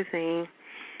the magazine,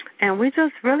 and we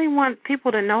just really want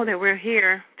people to know that we're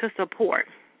here to support.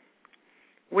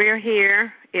 We're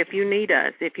here if you need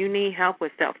us, if you need help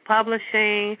with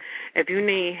self-publishing, if you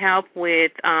need help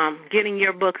with getting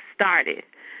your book started.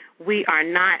 We are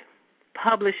not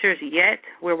publishers yet.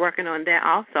 We're working on that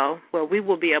also, where we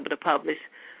will be able to publish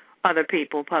other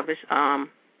people,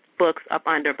 books up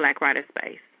under Black Writer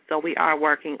Space. So we are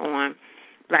working on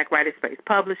Black Writer Space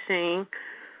Publishing.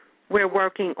 We're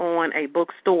working on a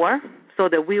bookstore so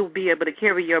that we will be able to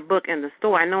carry your book in the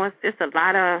store. I know it's a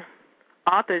lot of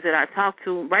authors that I talk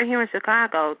to right here in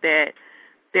Chicago that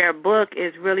their book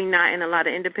is really not in a lot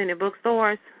of independent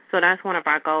bookstores. So that's one of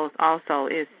our goals also,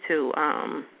 is to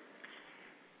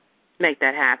make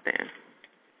that happen.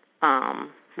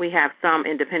 We have some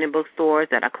independent bookstores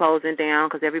that are closing down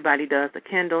because everybody does the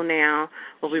Kindle now,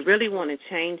 but we really want to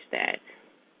change that.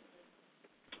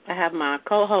 I have my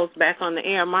co-host back on the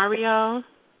air, Mario.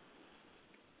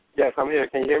 Yes, I'm here.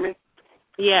 Can you hear me?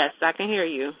 Yes, I can hear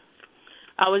you.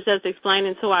 I was just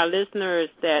explaining to our listeners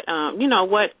that,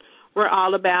 what we're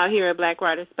all about here at Black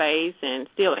Writer Space, and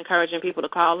still encouraging people to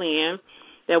call in,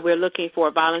 that we're looking for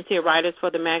volunteer writers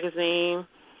for the magazine,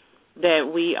 that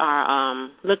we are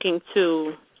looking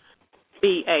to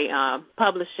be a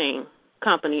publishing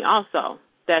company also.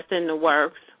 That's in the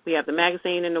works. We have the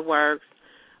magazine in the works.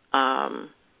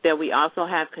 That we also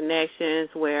have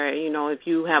connections where, if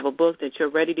you have a book that you're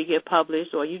ready to get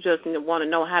published, or you just want to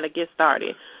know how to get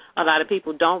started. A lot of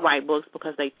people don't write books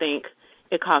because they think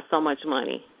it costs so much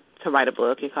money to write a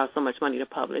book. It costs so much money to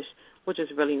publish, which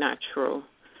is really not true.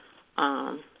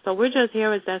 So we're just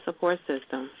here as that support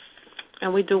system.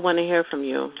 And we do want to hear from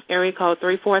you. Area code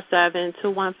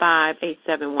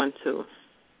 347-215-8712.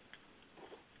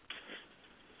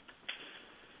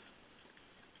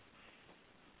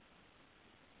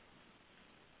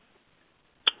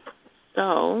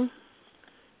 So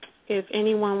if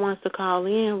anyone wants to call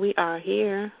in, we are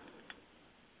here.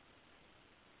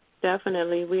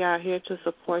 Definitely, we are here to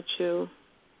support you.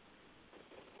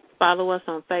 Follow us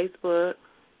on Facebook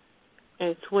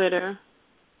and Twitter.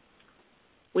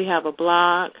 We have a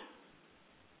blog,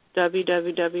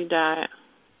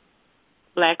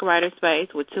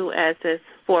 www.blackwriterspace with 2 S's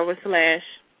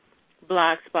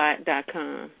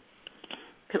 /blogspot.com.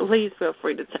 Please feel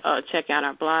free to check out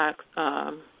our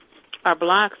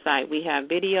blog site. We have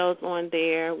videos on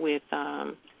there with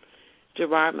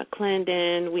Gerard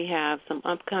McClendon. We have some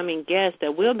upcoming guests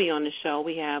that will be on the show.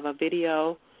 We have a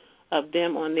video of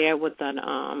them on there with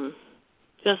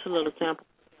just a little sample of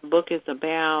what the book is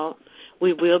about.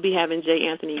 We will be having J.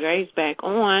 Anthony Graves back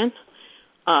on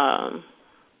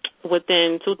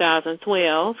within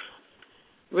 2012.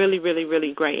 Really, really,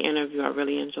 really great interview. I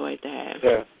really enjoyed that.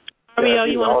 Yeah. Mario,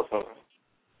 he's you want? Awesome.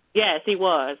 Yes, he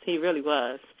was. He really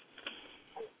was.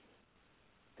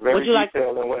 Very Would you like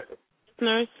detailed in what?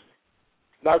 Listeners?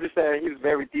 No, I'm just saying he was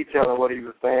very detailed in what he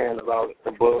was saying about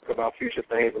the book, about future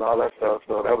things and all that stuff.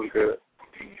 So that was good.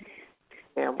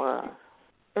 Yeah, it was.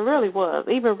 It really was.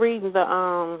 Even reading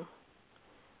the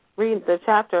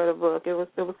chapter of the book, it was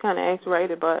kind of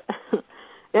X-rated, but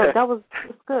yeah, that was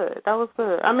good. That was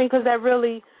good. I mean, because I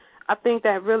think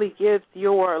that really gives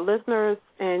your listeners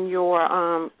and your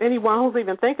anyone who's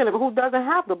even thinking of it, who doesn't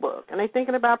have the book and they're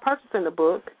thinking about purchasing the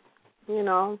book,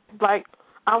 like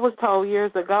I was told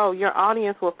years ago, your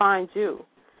audience will find you.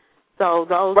 So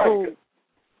those who,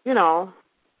 go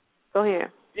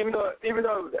ahead. Even though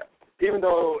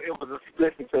it was a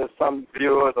split to some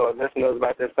viewers or listeners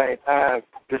about the same time,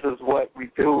 this is what we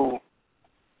do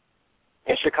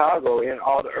in Chicago, in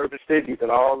all the urban cities,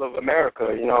 and all of America.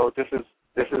 This is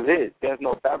it. There's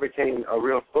no fabricating a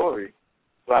real story.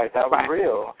 Like, that was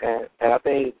real. And I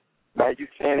think by you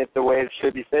saying it the way it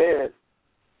should be said,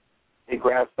 it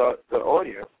grabs the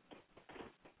audience.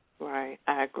 Right,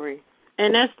 I agree.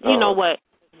 And that's, what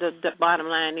the bottom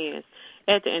line is.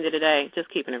 At the end of the day, just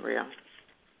keeping it real.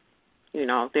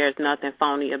 There's nothing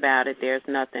phony about it. There's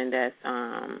nothing that's,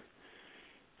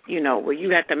 where you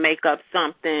have to make up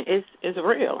something. It's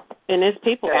real. And there's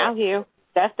people out here,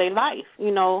 that's their life.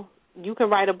 You can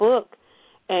write a book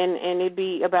and it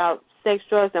be about sex,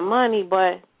 drugs, and money,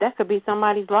 but that could be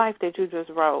somebody's life that you just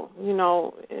wrote.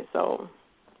 So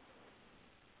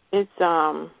it's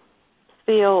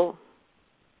still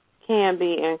can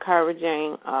be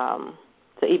encouraging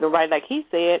to even write, like he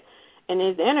said in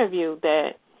his interview,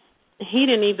 that he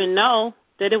didn't even know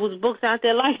that it was books out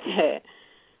there like that.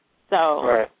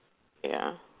 So,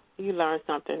 yeah, you learn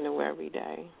something new every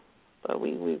day. But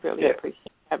we really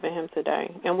appreciate having him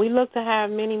today. And we look to have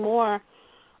many more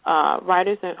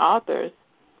writers and authors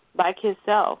like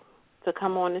himself to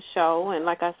come on the show. And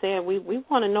like I said, we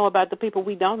want to know about the people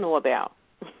we don't know about,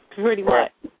 pretty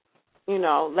much.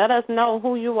 Let us know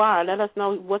who you are. Let us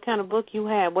know what kind of book you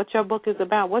have, what your book is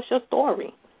about, what's your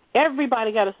story.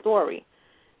 Everybody got a story.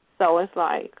 So it's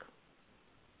like.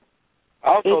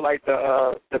 I also like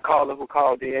the caller who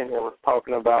called in and was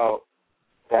talking about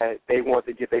that they want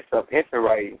to get themselves into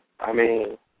writing. I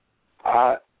mean,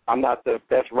 I'm not the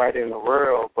best writer in the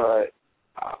world, but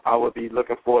I would be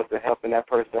looking forward to helping that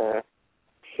person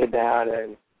sit down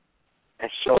and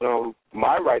show them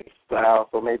my writing style,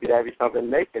 so maybe that'd be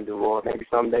something they can do, or maybe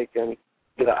something they can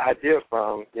get an idea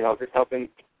from, just helping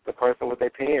the person with their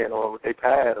pen or with their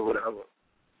pad or whatever.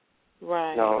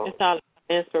 Right. It's all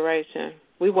inspiration.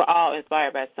 We were all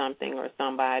inspired by something or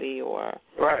somebody or...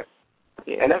 Right.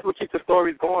 Yeah. And that's what keeps the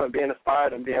stories going, being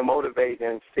inspired and being motivated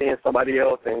and seeing somebody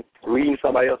else and reading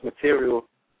somebody else's material.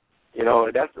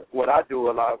 That's what I do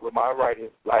a lot with my writing,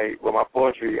 like with my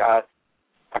poetry. I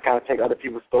kind of take other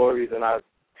people's stories and I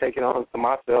take it on to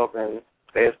myself, and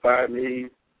they inspire me.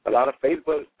 A lot of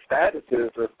Facebook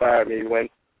statuses inspire me when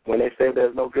they say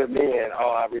there's no good men. Oh,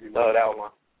 I really love that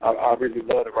one. I really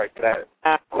love to write that.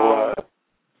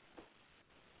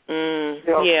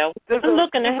 We're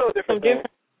looking at some different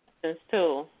things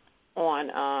too on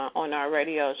our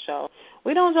radio show.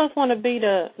 We don't just want to be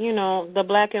the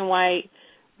black and white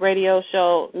radio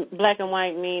show. Black and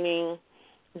white meaning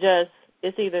just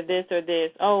it's either this or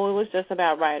this. Oh, it was just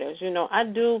about writers. I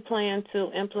do plan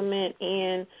to implement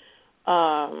in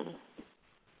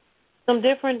some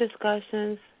different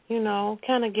discussions.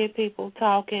 Kind of get people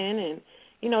talking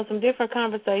and some different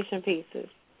conversation pieces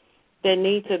that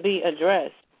need to be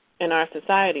addressed in our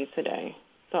society today.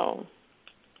 So,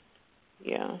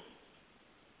 yeah,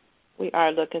 we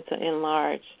are looking to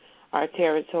enlarge our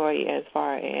territory as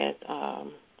far as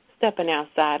stepping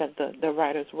outside of the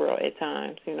writer's world at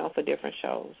times, for different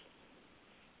shows.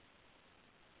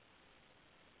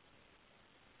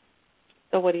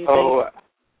 So what do you think?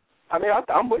 I mean,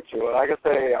 I'm with you. Like I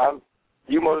say,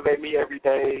 you motivate me every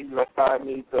day. You inspire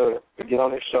me to get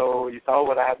on this show. You saw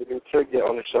what I had to do to get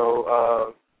on the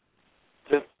show.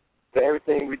 Just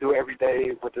everything we do every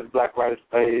day with this Black Writer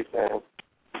Space and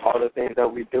all the things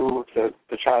that we do to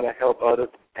try to help others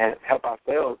and help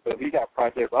ourselves. But we got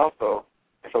projects also.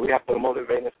 So we have to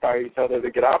motivate and inspire each other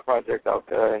to get our projects out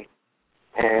there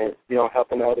and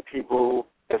helping other people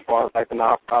as far as like the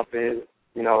nonprofit,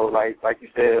 like you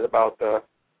said about the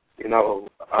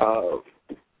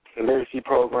literacy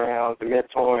programs, the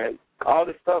mentoring, all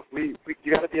this stuff. You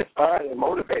got to be inspired and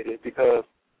motivated because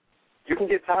you can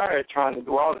get tired trying to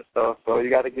do all this stuff. So you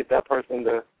got to get that person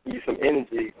to give you some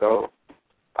energy. So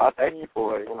I thank you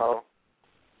for it.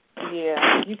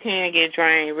 Yeah, you can get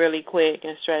drained really quick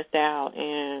and stressed out,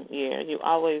 and you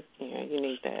always you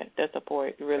need that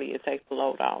support. Really, it takes the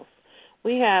load off.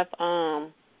 We have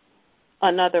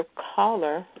another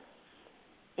caller.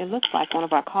 It looks like one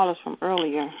of our callers from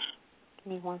earlier.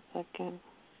 Give me 1 second.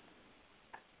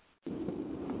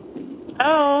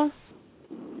 Oh.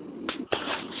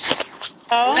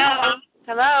 Hello.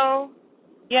 Hello.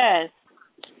 Yes.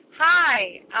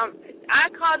 Hi. I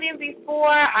called in before.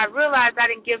 I realized I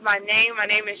didn't give my name. My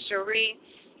name is Cherie.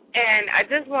 And I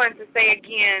just wanted to say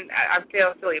again, I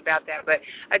feel silly about that, but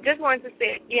I just wanted to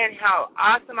say again how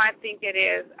awesome I think it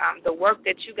is, the work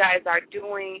that you guys are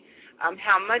doing,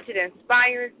 how much it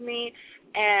inspires me.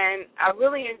 And I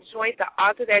really enjoyed the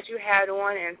author that you had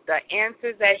on and the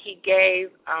answers that he gave.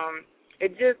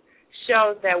 It just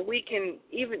shows that we can,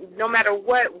 even no matter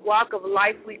what walk of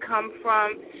life we come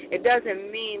from, it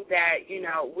doesn't mean that,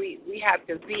 we have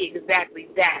to be exactly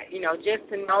that. Just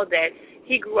to know that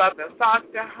he grew up in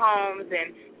foster homes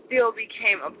and still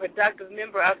became a productive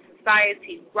member of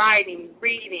society, writing,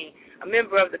 reading, a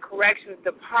member of the corrections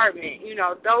department.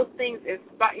 Those things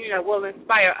will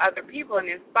inspire other people and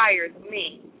inspires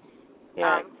me.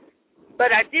 Yeah.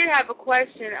 But I did have a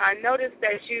question. I noticed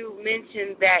that you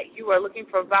mentioned that you are looking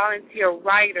for volunteer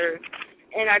writers,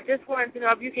 and I just wanted to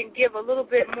know if you can give a little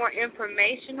bit more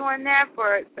information on that,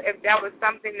 for if that was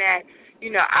something that,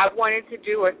 I wanted to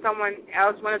do or someone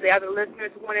else, one of the other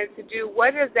listeners wanted to do.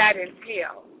 What does that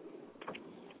entail?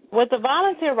 With the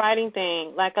volunteer writing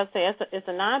thing, like I said, it's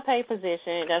a non-paid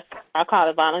position. I call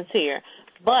it volunteer.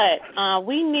 But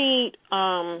we need,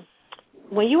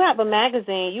 when you have a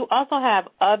magazine, you also have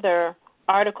other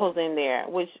articles in there,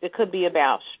 which it could be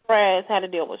about stress, how to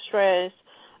deal with stress,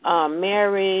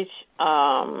 marriage,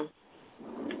 how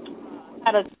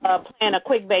to plan a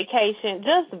quick vacation,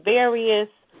 just various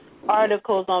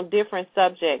articles on different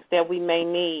subjects that we may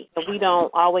need that we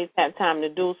don't always have time to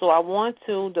do. So I want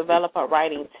to develop a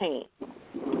writing team.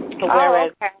 So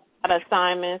whereas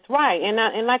assignments, right,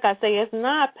 and like I say, it's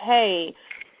not paid,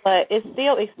 but it's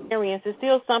still experience. It's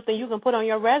still something you can put on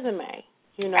your resume.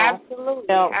 Absolutely.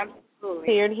 Absolutely.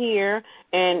 Appeared here,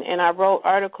 and I wrote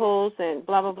articles and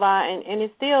blah blah blah, and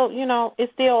it's still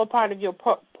it's still a part of your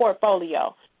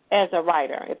portfolio as a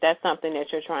writer if that's something that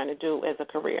you're trying to do as a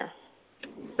career.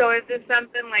 So is this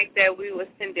something like that we would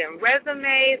send in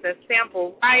resumes, a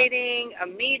sample writing, a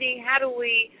meeting? How do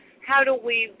we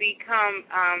become?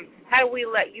 How do we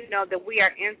let you know that we are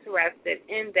interested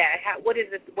in that? What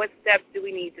steps do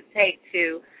we need to take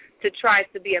to try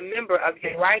to be a member of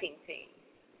your writing team?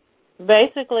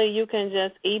 Basically, you can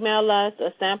just email us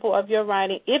a sample of your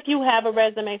writing. If you have a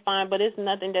resume, fine, but it's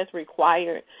nothing that's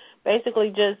required. Basically,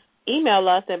 just email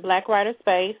us at Black Writer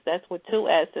Space, that's with 2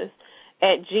 S's,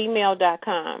 at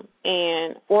gmail.com.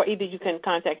 Or either you can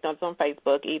contact us on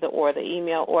Facebook, either or the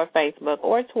email or Facebook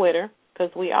or Twitter,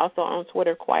 because we also on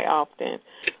Twitter quite often.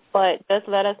 But just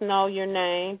let us know your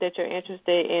name, that you're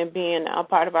interested in being a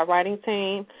part of our writing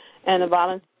team and the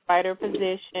volunteer writer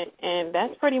position, and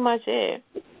that's pretty much it.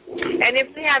 And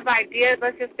if we have ideas,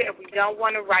 let's just say if we don't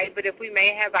want to write, but if we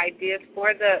may have ideas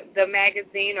for the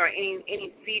magazine or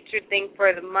any featured thing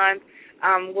for the month,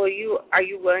 are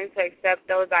you willing to accept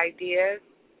those ideas?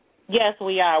 Yes,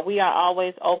 we are. We are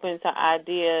always open to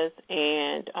ideas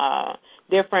and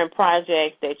different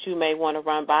projects that you may want to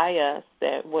run by us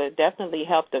that would definitely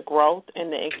help the growth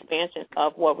and the expansion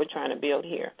of what we're trying to build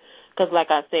here. Because, like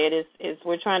I said,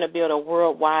 we're trying to build a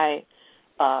worldwide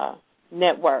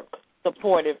network.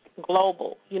 Supportive,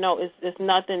 global. It's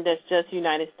nothing that's just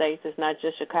United States. It's not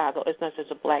just Chicago. It's not just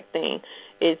a black thing.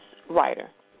 It's writer.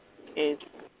 It's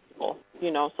people,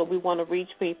 so we want to reach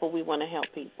people. We want to help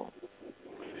people.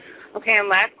 Okay, and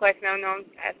last question. I know I'm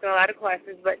asking a lot of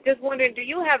questions, but just wondering, do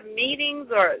you have meetings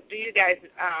or do you guys,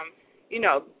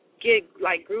 get,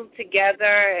 grouped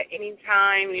together at any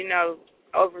time,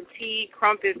 over tea,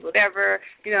 crumpets, whatever,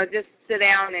 just sit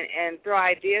down and throw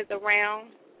ideas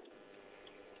around?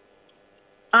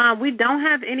 We don't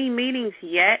have any meetings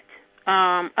yet,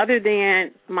 other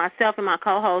than myself and my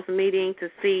co-host meeting to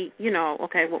see,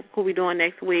 okay, who we doing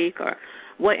next week or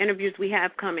what interviews we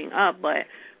have coming up. But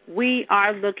we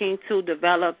are looking to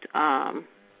develop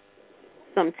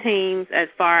some teams as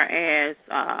far as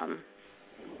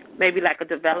maybe like a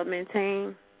development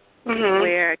team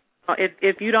where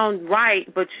if you don't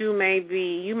write, but you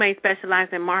may specialize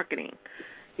in marketing.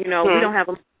 We don't have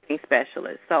a marketing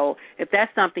specialist. So if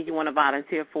that's something you want to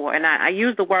volunteer for, and I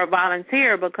use the word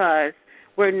volunteer because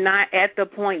we're not at the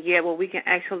point yet where we can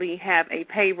actually have a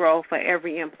payroll for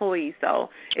every employee. So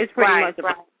it's pretty much a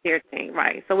volunteer thing,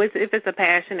 right? So if it's a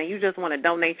passion and you just want to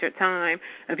donate your time,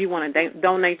 if you want to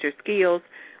donate your skills,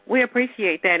 we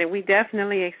appreciate that, and we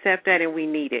definitely accept that, and we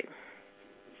need it.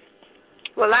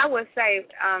 Well, I would say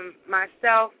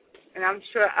myself, and I'm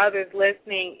sure others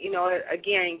listening,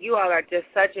 again, you all are just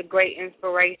such a great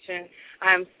inspiration.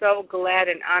 I'm so glad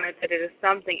and honored that it is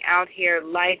something out here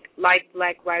like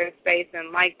Black Writer Space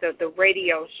and like the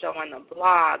radio show and the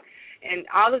blog and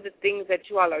all of the things that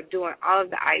you all are doing, all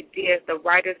of the ideas, the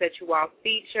writers that you all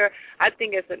feature. I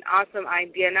think it's an awesome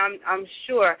idea, and I'm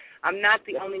sure I'm not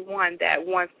the only one that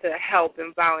wants to help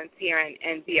and volunteer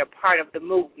and be a part of the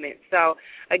movement. So,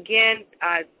 again,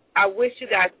 I wish you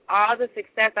guys all the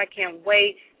success. I can't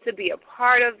wait to be a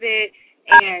part of it.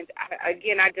 And, I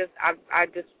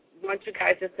just want you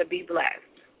guys just to be blessed.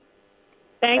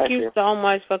 Thank you so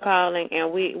much for calling,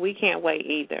 and we can't wait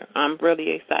either. I'm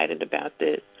really excited about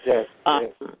this. Yes.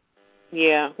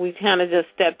 Yeah, we kind of just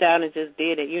stepped out and just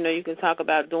did it. You can talk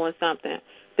about doing something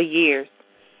for years,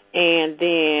 and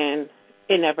then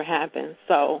it never happened.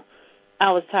 So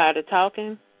I was tired of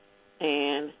talking,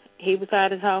 and he was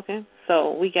tired of talking.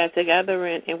 So we got together,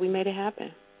 and we made it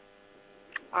happen.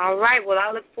 All right. Well,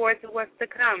 I look forward to what's to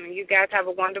come, and you guys have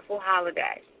a wonderful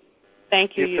holiday.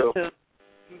 Thank you. You too.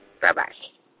 Bye-bye.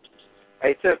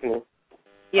 Hey, Tiffany.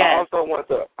 Yes. I also want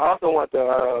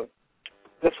to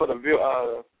just for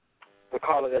the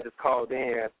caller that just called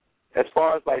in, as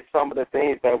far as like some of the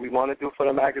things that we want to do for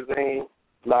the magazine,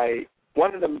 like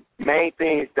one of the main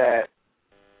things that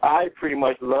I pretty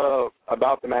much loved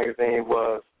about the magazine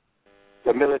was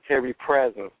the military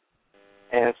presence.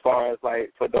 And as far as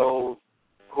like for those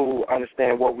who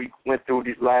understand what we went through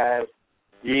these last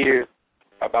years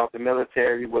about the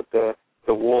military with the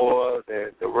wars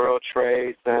and the World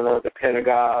Trade Center, the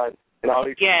Pentagon, and all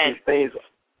these things.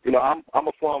 I'm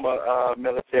a former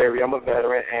military. I'm a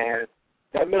veteran, and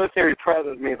that military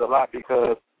presence means a lot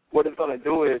because what it's going to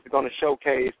do is it's going to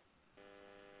showcase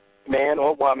man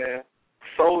or woman,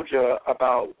 soldier,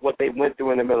 about what they went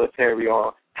through in the military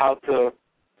or how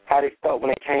they felt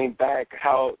when they came back,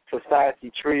 how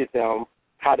society treated them,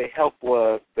 how their help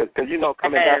was. Because,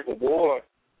 coming back from war,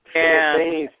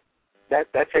 things, that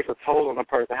takes a toll on a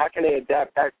person. How can they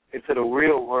adapt back into the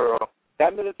real world?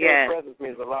 That military presence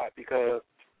means a lot because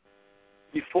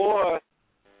before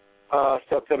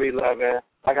September 11,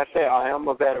 like I said, I am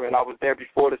a veteran. I was there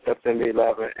before the September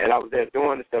 11, and I was there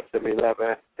during the September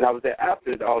 11, and I was there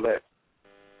after all that.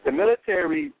 The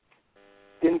military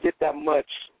didn't get that much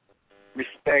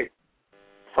respect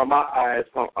from my eyes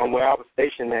on where I was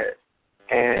stationed at,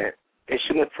 and it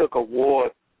shouldn't have took a war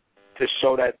to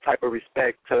show that type of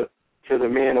respect to the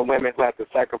men and women who have to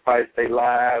sacrifice their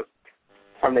lives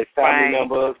from their family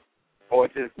members or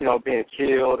just, being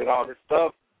killed and all this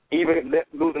stuff, even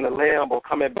losing a limb or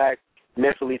coming back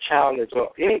mentally challenged or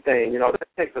anything, that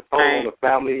takes a toll on the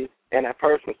family and that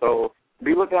person. So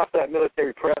be looking out for that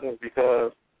military presence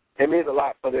because it means a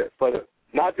lot for the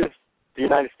not just the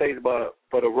United States but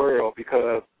for the world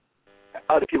because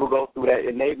other people go through that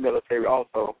in their military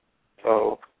also.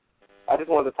 So I just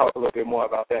wanted to talk a little bit more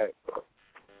about that.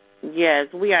 Yes,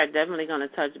 we are definitely going to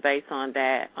touch base on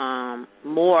that,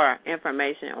 more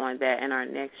information on that in our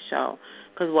next show.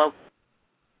 Because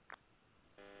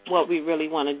what we really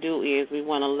want to do is we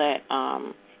want to let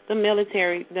the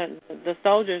military, the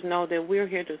soldiers know that we're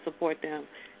here to support them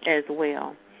as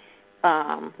well.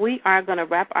 We are going to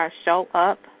wrap our show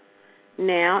up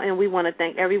now, and we want to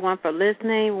thank everyone for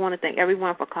listening. We want to thank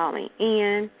everyone for calling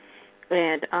in,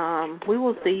 and we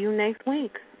will see you next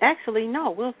week. Actually, no,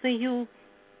 we'll see you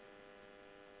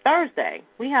Thursday.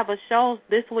 We have a show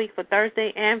this week for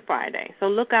Thursday and Friday, so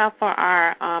look out for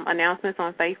our announcements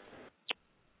on Facebook.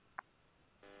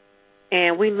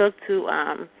 And we look to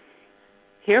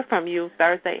hear from you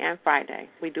Thursday and Friday.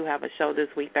 We do have a show this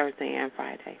week, Thursday and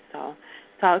Friday. So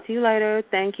talk to you later.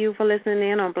 Thank you for listening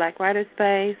in on Black Writer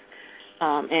Space.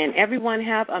 And everyone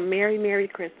have a Merry, Merry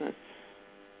Christmas.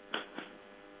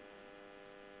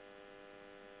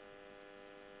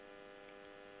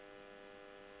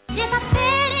 Yes, I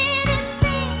said it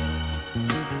in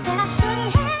me.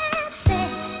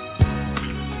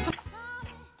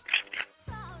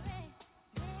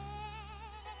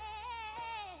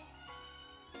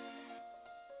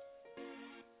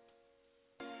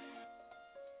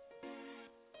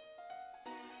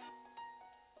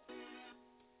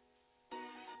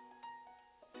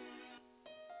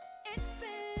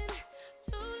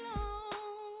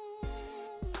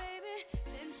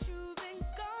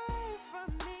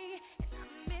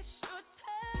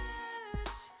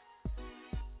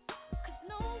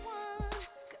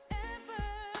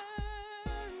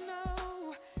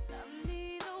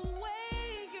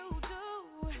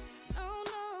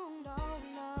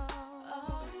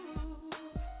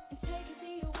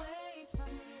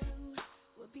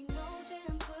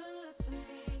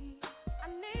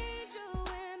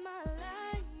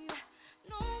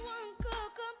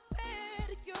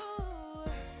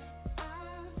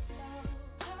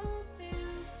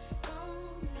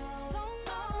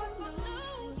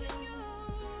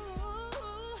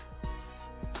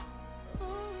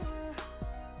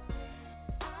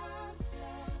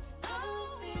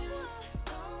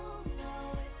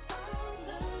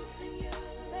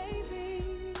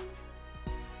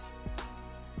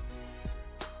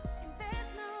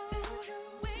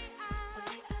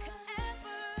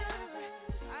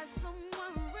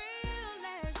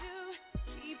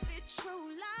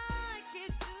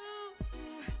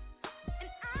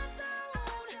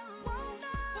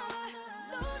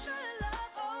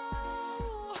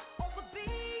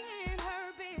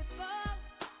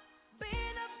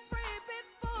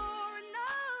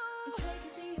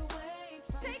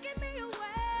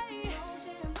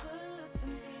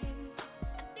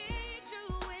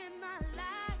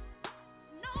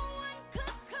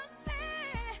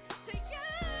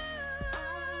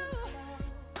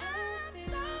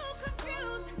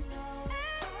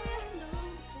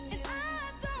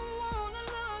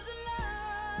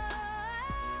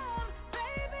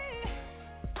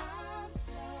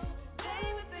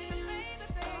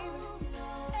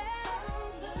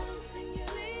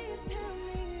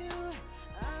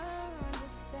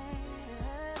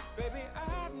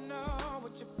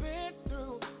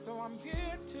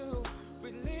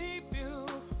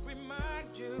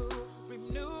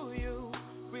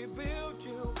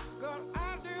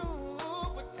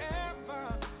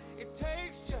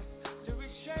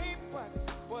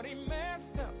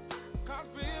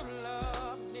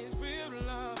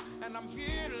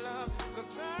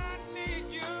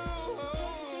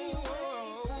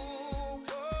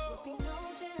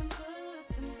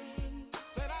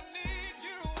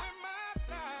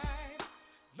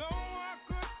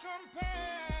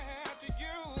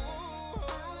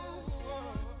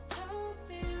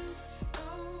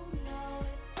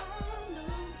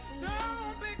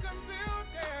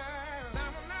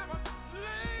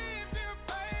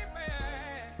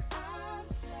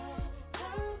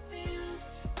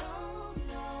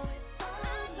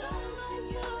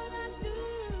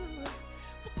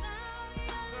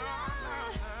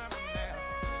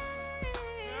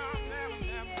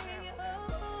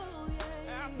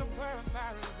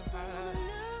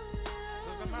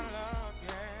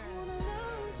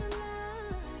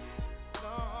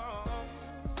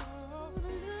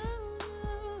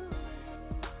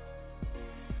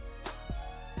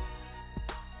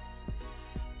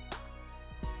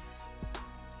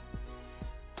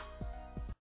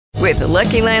 With the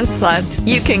Lucky Land Slots,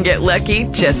 you can get lucky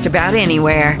just about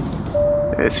anywhere.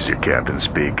 This is your captain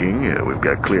speaking. We've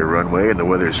got clear runway and the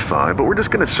weather's fine, but we're just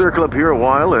going to circle up here a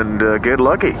while and get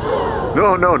lucky.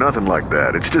 No, nothing like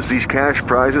that. It's just these cash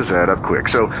prizes add up quick.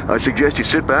 So I suggest you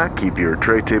sit back, keep your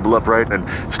tray table upright,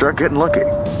 and start getting lucky.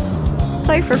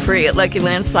 Play for free at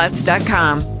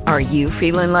LuckyLandSlots.com. Are you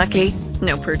feeling lucky?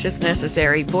 No purchase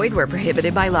necessary. Void where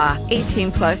prohibited by law.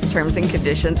 18+ terms and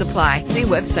conditions apply. See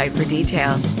website for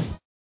details.